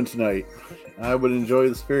you doing tonight? I would enjoy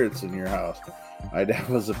the spirits in your house. My dad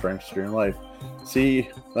was a prankster in life. See,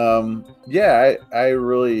 I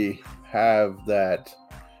really have that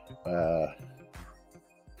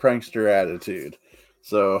prankster attitude.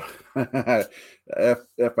 So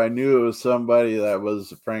if I knew it was somebody that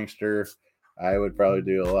was a prankster, I would probably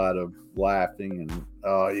do a lot of laughing and,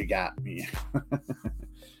 oh, you got me.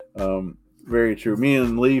 Very true. Me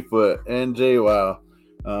and Leaffoot and JWoww,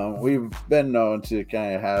 we've been known to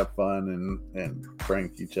kind of have fun and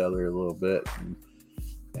prank each other a little bit and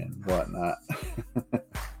whatnot.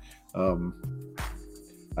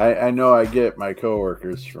 I know I get my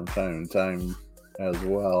coworkers from time to time as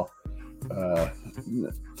well.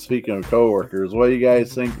 Speaking of coworkers, what do you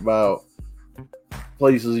guys think about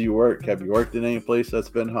places you work? Have you worked in any place that's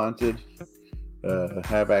been haunted?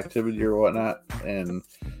 Have activity or whatnot? And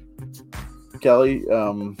Kelly,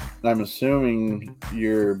 I'm assuming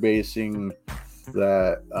you're basing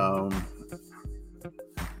that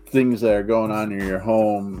things that are going on in your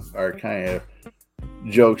home are kind of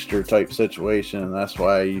jokester type situation, and that's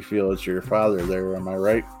why you feel it's your father there. Am I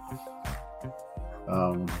right?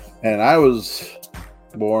 And I was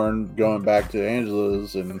born, going back to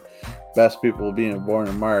Angela's and best people being born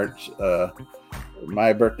in March.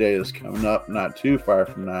 My birthday is coming up not too far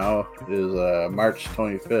from now, is March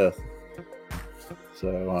 25th.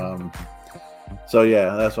 So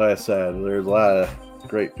yeah, that's why I said there's a lot of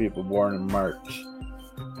great people born in March.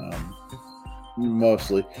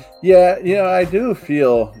 Mostly. Yeah, I do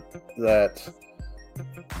feel that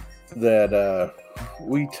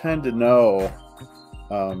we tend to know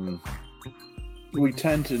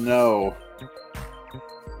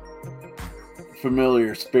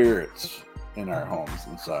familiar spirits in our homes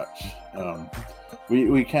and such.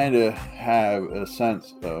 We kind of have a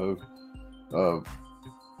sense of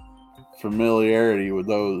familiarity with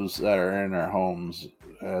those that are in our homes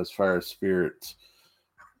as far as spirits.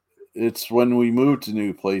 It's when we move to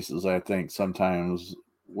new places, I think, sometimes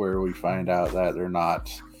where we find out that they're not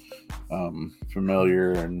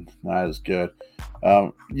familiar and not as good.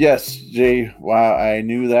 Yes, Jay, wow, I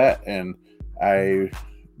knew that, and I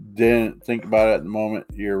didn't think about it at the moment.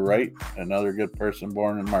 You're right. Another good person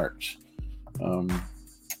born in March.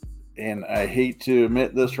 And I hate to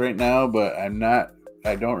admit this right now, but I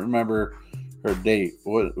don't remember her date.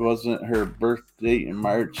 Wasn't her birth date in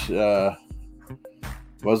March?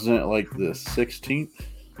 Wasn't it like the 16th?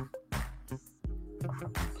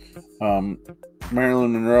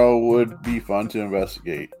 Marilyn Monroe would be fun to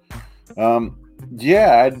investigate.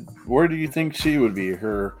 Where do you think she would be?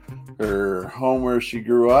 Her home where she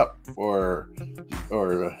grew up, or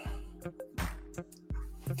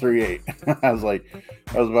 38? I was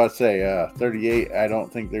about to say 38. I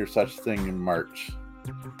don't think there's such thing in March.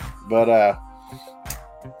 But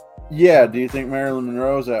do you think Marilyn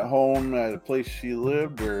Monroe's at home at a place she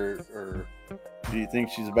lived, or do you think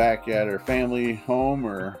she's back at her family home,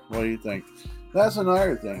 or what do you think? That's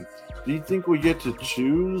another thing. Do you think we get to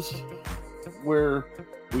choose where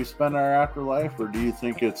we spend our afterlife, or do you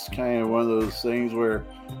think it's kind of one of those things where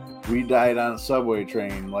we died on a subway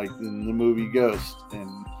train, like in the movie Ghost,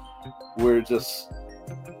 and we're just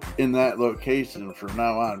in that location from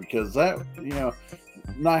now on? Because that,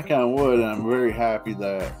 knock on wood, I'm very happy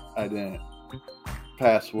that I didn't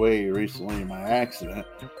pass away recently in my accident.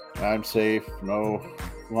 I'm safe, no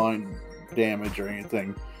lung damage or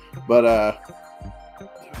anything. But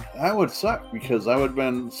that would suck, because I would have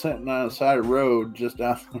been sitting on the side of the road just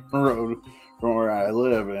down the road from where I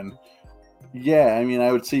live. And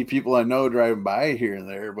I would see people I know driving by here and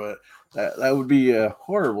there, but that would be a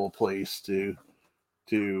horrible place to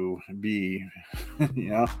be,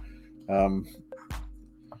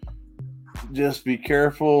 Just be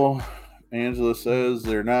careful. Angela says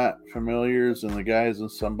they're not familiars, and the guy's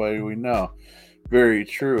and somebody we know. Very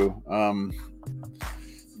true.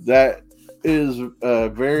 That is a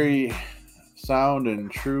very sound and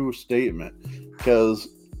true statement, because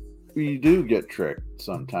we do get tricked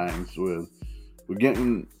sometimes with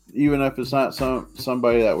getting, even if it's not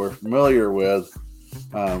somebody that we're familiar with,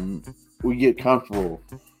 we get comfortable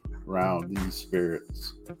around these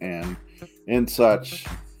spirits and such.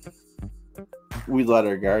 we let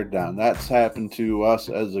our guard down. That's happened to us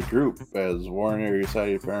as a group, as Warren Area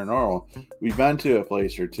Society of Paranormal. We've been to a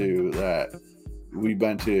place or two that we've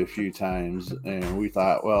been to a few times, and we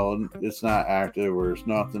thought, well, it's not active or it's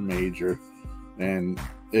nothing major, and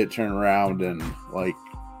it turned around and like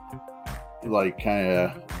kind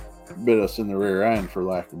of bit us in the rear end, for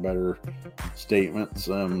lack of better statements.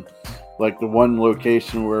 Like the one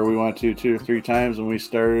location where we went to 2 or 3 times, and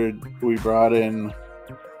we brought in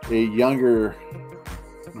a younger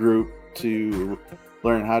group to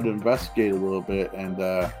learn how to investigate a little bit, and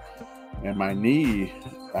my knee,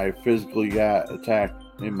 I physically got attacked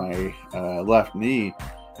in my left knee,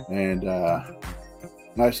 and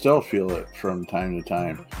I still feel it from time to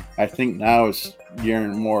time. I think now it's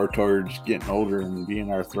gearing more towards getting older and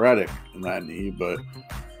being arthritic in that knee,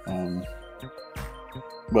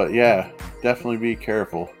 but yeah, definitely be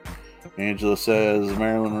careful. Angela says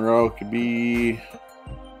Marilyn Monroe could be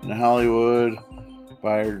in Hollywood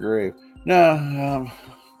by her grave. No,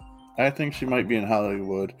 I think she might be in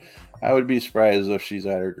Hollywood. I would be surprised if she's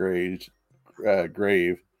at her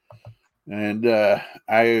grave. And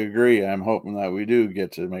I agree. I'm hoping that we do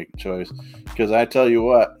get to make a choice. Because I tell you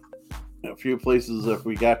what, a few places, if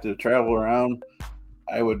we got to travel around,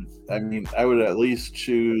 I would at least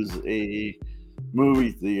choose a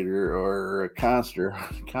movie theater or a concert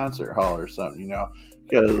hall or something,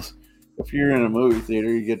 because if you're in a movie theater,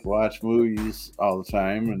 you get to watch movies all the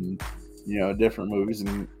time, and different movies,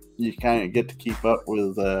 and you kind of get to keep up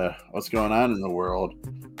with what's going on in the world.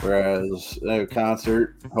 Whereas a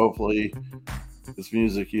concert, hopefully it's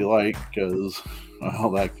music you like, because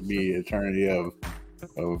that could be an eternity of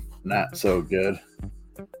not so good.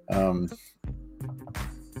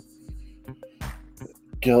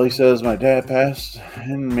 Kelly says my dad passed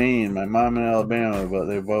in Maine, my mom in Alabama, but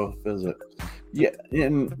they both visit. Yeah,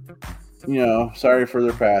 and sorry for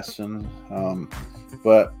their passing.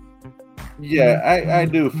 But yeah, I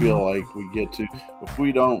do feel like we get to, if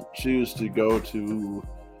we don't choose to go to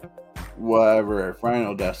whatever our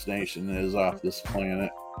final destination is off this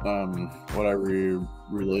planet, whatever your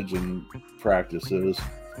religion practices,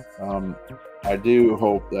 I do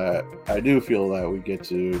feel that we get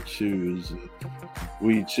to choose.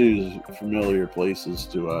 We choose familiar places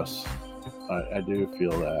to us. I do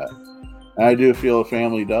feel that. And I do feel a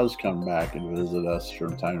family does come back and visit us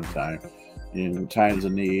from time to time, in times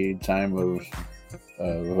of need, time of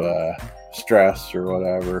stress or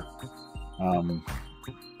whatever.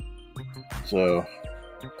 So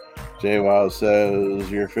Jay Wild says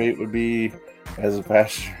your fate would be as a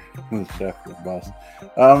passenger in the Shepherd bus.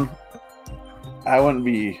 I wouldn't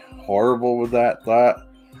be horrible with that thought.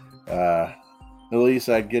 At least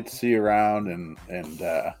I'd get to see around and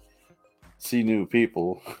see new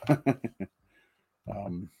people.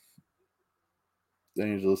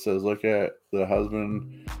 Angela says, look at the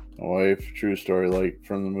husband and wife, true story, like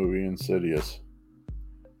from the movie Insidious.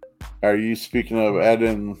 Are you speaking of Ed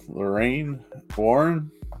and Lorraine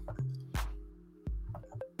Warren?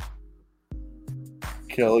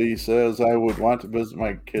 Kelly says, I would want to visit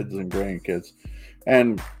my kids and grandkids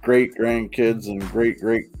and great grandkids and great,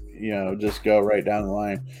 just go right down the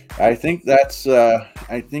line. I think that's,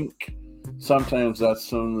 sometimes that's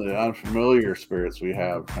some of the unfamiliar spirits we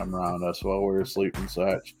have come around us while we're asleep and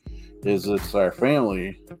such, is it's our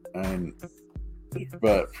family,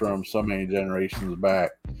 but from so many generations back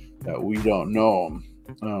that we don't know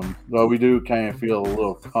them. But we do kind of feel a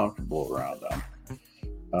little comfortable around them.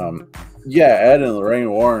 Yeah, Ed and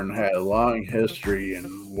Lorraine Warren had a long history and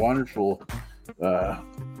wonderful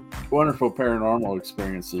paranormal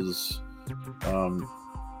experiences.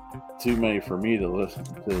 Too many for me to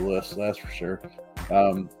list, that's for sure.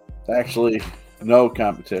 Actually, no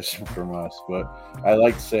competition from us, but I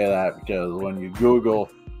like to say that because when you Google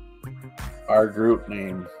our group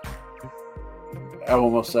name,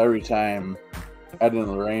 almost every time Ed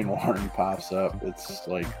and Lorraine Warren pops up, it's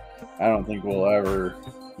like, I don't think we'll ever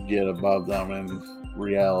get above them in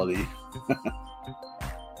reality.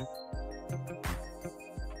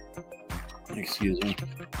 Excuse me.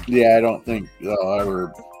 Yeah, I don't think there'll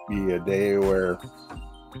ever be a day where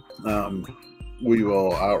we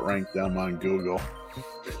will outrank them on Google.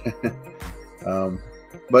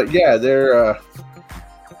 But yeah, they're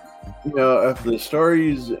if the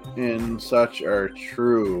stories and such are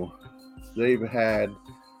true, they've had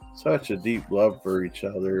such a deep love for each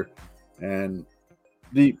other and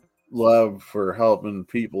deep love for helping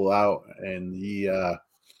people out in the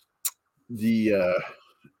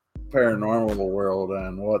paranormal world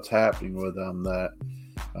and what's happening with them, that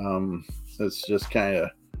it's just kind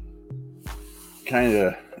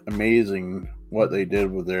of amazing what they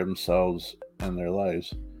did with themselves and their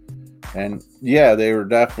lives. And yeah, they were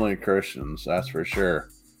definitely Christians, that's for sure.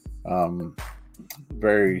 Um,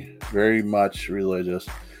 very, very much religious.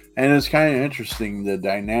 And it's kind of interesting the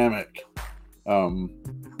dynamic um,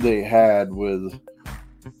 they had with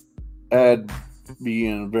Ed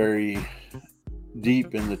being very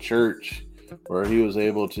deep in the church, where he was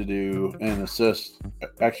able to do and assist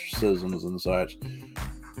exorcisms and such.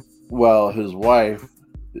 Well, his wife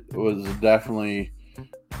was definitely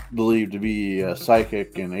believed to be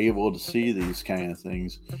psychic and able to see these kind of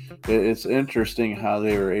things. It's interesting how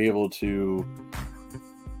they were able to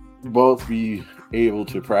both be able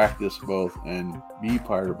to practice both and be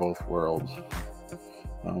part of both worlds.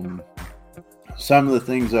 Um, some of the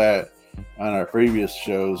things that on our previous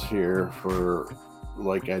shows here, for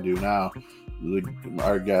like I do now,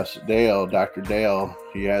 our guest Dale, Dr. Dale,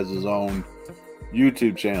 he has his own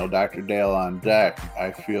YouTube channel, Dr. Dale on Deck.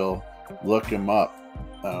 I feel look him up.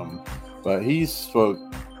 But he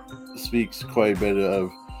speaks quite a bit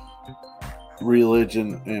of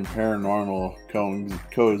religion and paranormal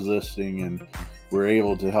coexisting, and we're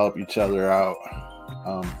able to help each other out.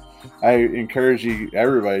 I encourage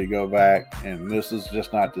everybody to go back, and this is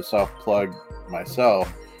just not to self-plug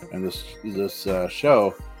myself and this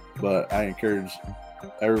show, but I encourage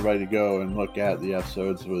everybody to go and look at the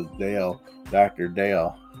episodes with Dale, Dr.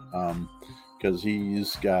 Dale, because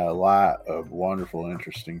he's got a lot of wonderful,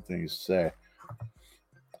 interesting things to say.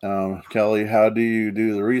 Kelly, how do you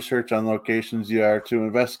do the research on locations you are to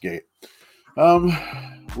investigate?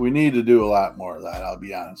 We need to do a lot more of that, I'll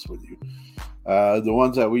be honest with you. The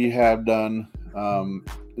ones that we have done,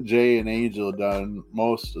 Jay and Angel have done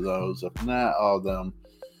most of those, if not all of them.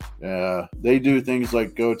 They do things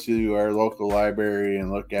like go to our local library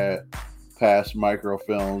and look at past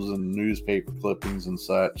microfilms and newspaper clippings and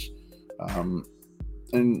such,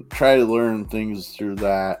 and try to learn things through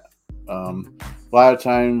that. A lot of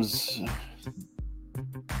times,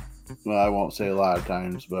 well, I won't say a lot of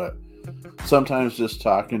times, but sometimes just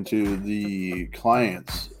talking to the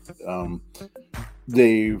clients,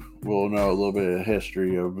 they will know a little bit of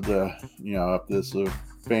history of the, if this is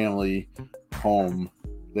a family home,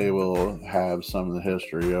 they will have some of the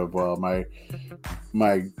history of, well, my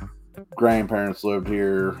grandparents lived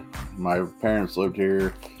here, my parents lived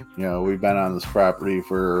here, we've been on this property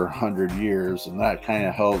for 100 years, and that kind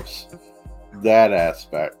of helps that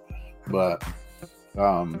aspect. But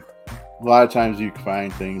a lot of times you can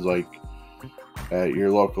find things like at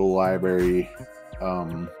your local library,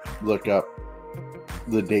 look up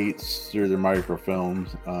the dates through their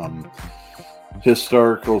microfilms.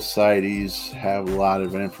 Historical societies have a lot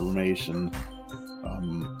of information.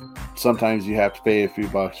 Sometimes you have to pay a few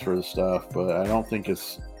bucks for the stuff, but I don't think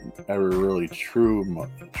it's ever really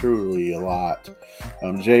truly a lot.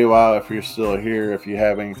 Jay, wow, if you're still here, if you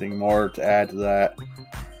have anything more to add to that,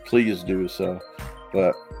 please do so.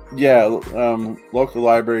 But yeah, local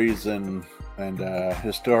libraries and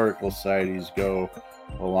historical societies go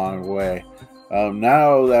a long way.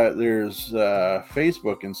 Now that there's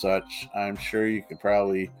Facebook and such, I'm sure you could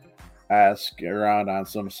probably ask around on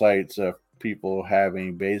some sites if people have any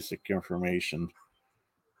basic information.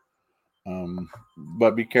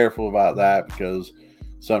 But be careful about that, because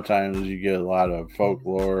sometimes you get a lot of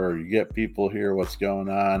folklore, or you get people hear what's going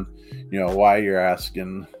on, why you're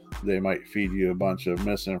asking. They might feed you a bunch of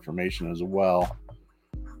misinformation as well.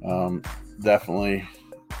 Definitely,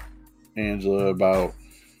 Angela, about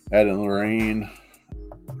Ed and Lorraine.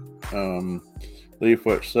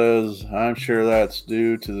 Leafwich says, I'm sure that's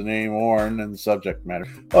due to the name Warren and the subject matter.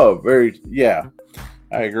 Oh, yeah,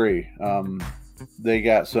 I agree. They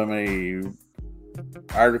got so many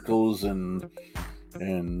articles and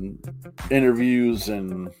interviews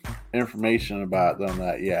and information about them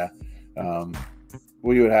that, yeah,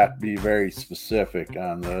 we would have to be very specific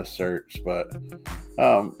on the search, but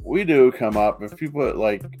we do come up. If you put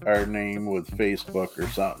like our name with Facebook or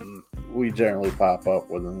something, we generally pop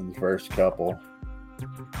up within the first couple.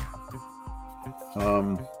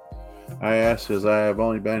 I ask because I have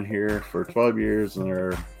only been here for 12 years, and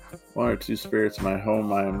there are one or two spirits in my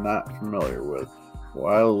home I am not familiar with.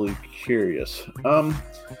 Wildly curious.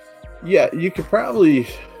 Yeah, you could probably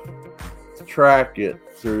track it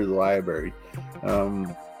through the library.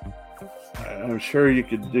 I'm sure you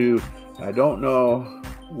could do, I don't know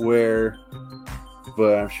where,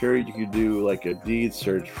 but I'm sure you could do like a deed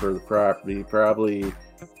search for the property, probably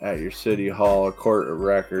at your city hall, court of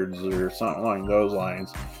records, or something along those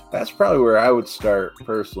lines. That's probably where I would start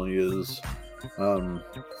personally, is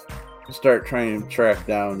start trying to track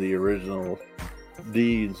down the original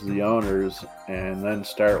deeds, the owners, and then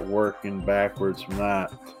start working backwards from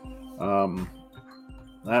that.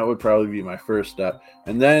 That would probably be my first step.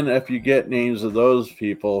 And then if you get names of those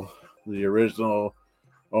people, the original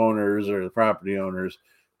owners or the property owners,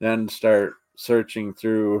 then start searching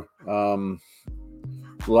through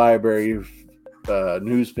library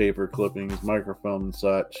newspaper clippings, microfilm and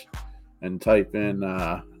such, and type in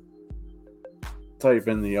the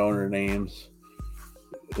owner names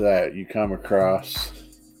that you come across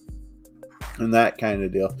and that kind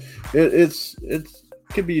of deal. It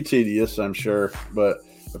could be tedious, I'm sure, but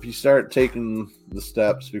if you start taking the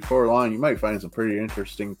steps before long, you might find some pretty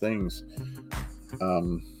interesting things.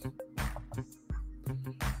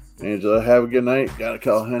 Angela, have a good night. Gotta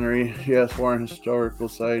call Henry. Yes, Warren Historical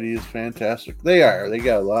Society is fantastic. They are. They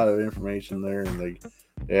got a lot of information there, and they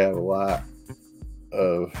have a lot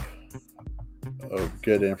of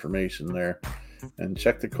good information there. And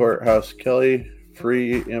check the courthouse, Kelly.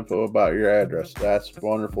 Free info about your address. That's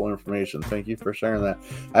wonderful information. Thank you for sharing that.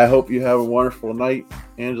 I hope you have a wonderful night,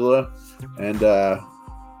 Angela, and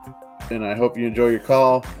I hope you enjoy your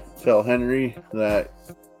call. Tell Henry that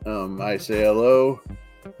I say hello,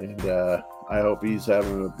 and I hope he's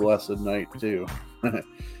having a blessed night too.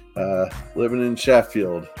 Living in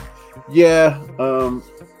Sheffield, yeah.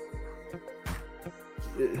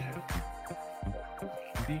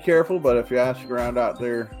 Be careful, but if you ask around out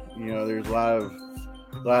there, there's a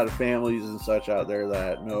lot of families and such out there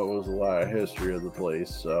that know it was a lot of history of the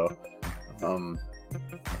place. So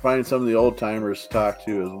find some of the old timers to talk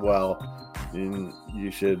to as well, and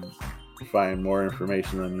you should find more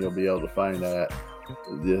information than you'll be able to find at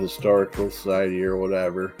the Historical Society or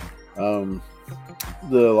whatever.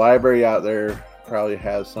 The library out there probably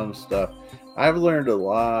has some stuff. I've learned a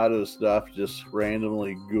lot of stuff just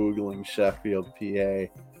randomly Googling Sheffield, PA.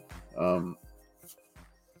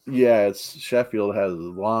 Sheffield has a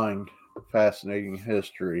long, fascinating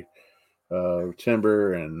history of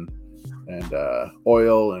timber and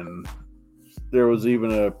oil, and there was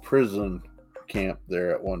even a prison camp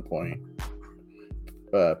there at one point,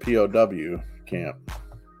 POW camp.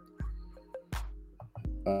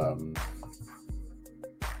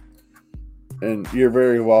 And you're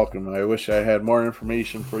very welcome. I wish I had more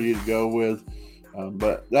information for you to go with,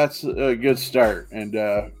 but that's a good start.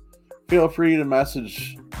 And feel free to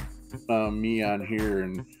message me on here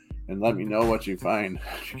and let me know what you find,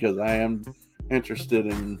 because I am interested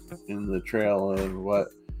in the trail of what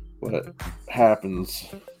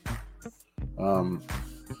happens.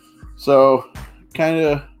 So kind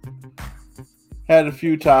of had a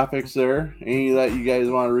few topics there. Any that you guys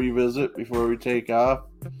want to revisit before we take off?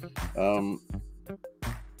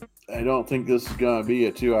 I don't think this is going to be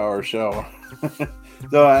a 2-hour show.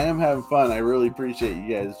 Though I am having fun. I really appreciate you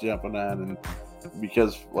guys jumping on, and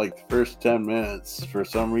because like the first 10 minutes, for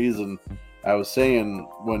some reason, I was saying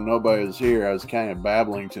when nobody was here, I was kind of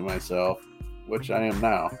babbling to myself, which I am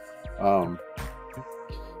now.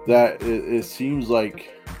 That it seems like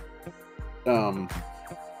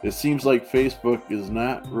Facebook is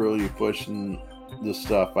not really pushing the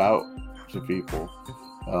stuff out to people.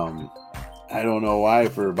 I don't know why.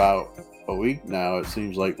 For about a week now, it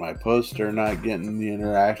seems like my posts are not getting the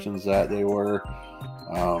interactions that they were.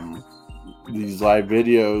 These live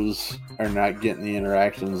videos are not getting the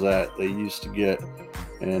interactions that they used to get.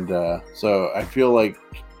 And so I feel like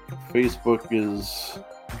Facebook is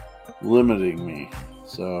limiting me.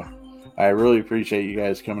 So I really appreciate you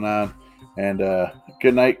guys coming on. And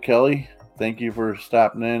good night, Kelly. Thank you for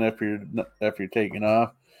stopping in if you're taking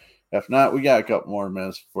off. If not, we got a couple more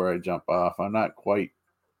minutes before I jump off. I'm not quite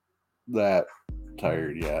that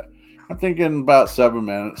tired yet. I'm thinking about 7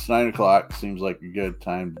 minutes. 9 o'clock seems like a good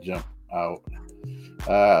time to jump out.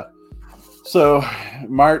 So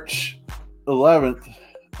March 11th,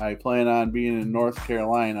 I plan on being in North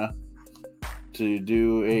Carolina to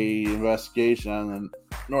do a investigation on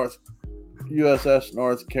the USS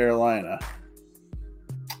North Carolina.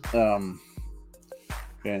 And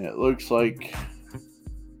it looks like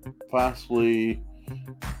possibly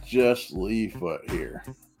just Leefoot here.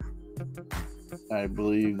 I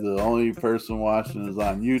believe the only person watching is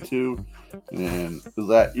on YouTube. And is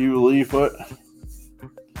that you, Leefoot?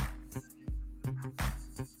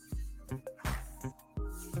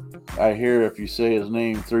 I hear if you say his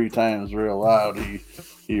name 3 times real loud,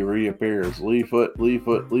 he reappears. Leefoot,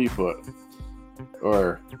 Leefoot, Leefoot.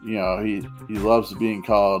 Or, he loves being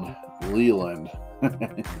called Leland.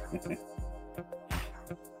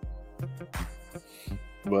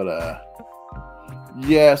 But,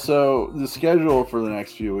 yeah, so the schedule for the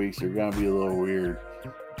next few weeks are going to be a little weird,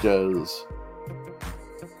 because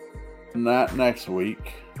not next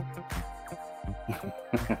week.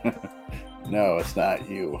 No, it's not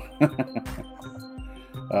you.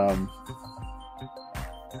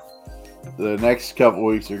 the next couple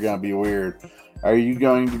weeks are going to be weird. Are you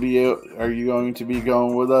going to be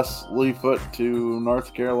going with us, Leefoot, to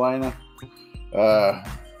North Carolina?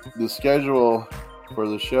 The schedule for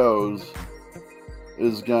the shows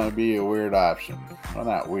is going to be a weird option. Well,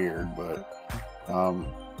 not weird, but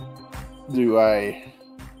do I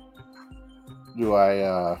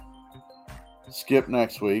skip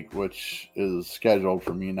next week, which is scheduled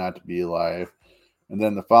for me not to be live, and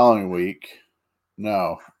then the following week?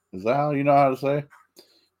 No. Is that how you know how to say?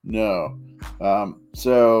 No.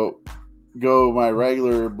 So go my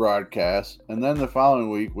regular broadcast, and then the following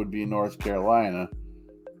week would be North Carolina.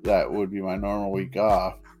 That would be my normal week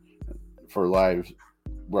off for live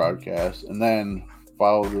broadcast, and then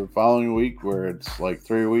follow the following week where it's like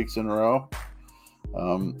 3 weeks in a row,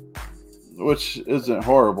 which isn't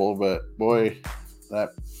horrible, but boy, that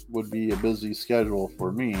would be a busy schedule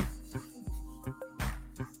for me.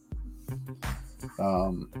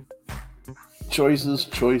 Choices,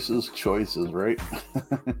 right?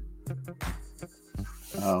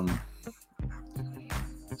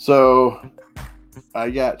 So I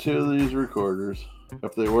got 2 of these recorders.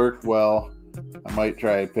 If they work well, I might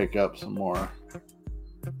try to pick up some more.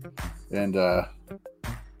 And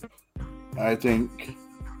I think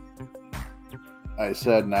I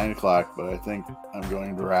said 9 o'clock, but I think I'm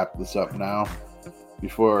going to wrap this up now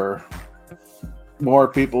before more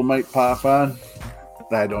people might pop on.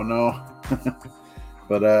 I don't know.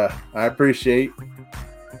 But I appreciate,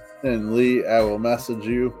 and Lee, I will message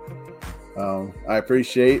you. I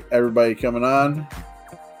appreciate everybody coming on.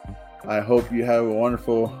 I hope you have a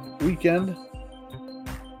wonderful weekend.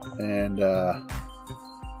 And I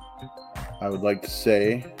would like to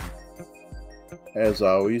say, as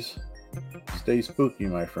always, stay spooky,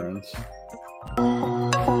 my friends.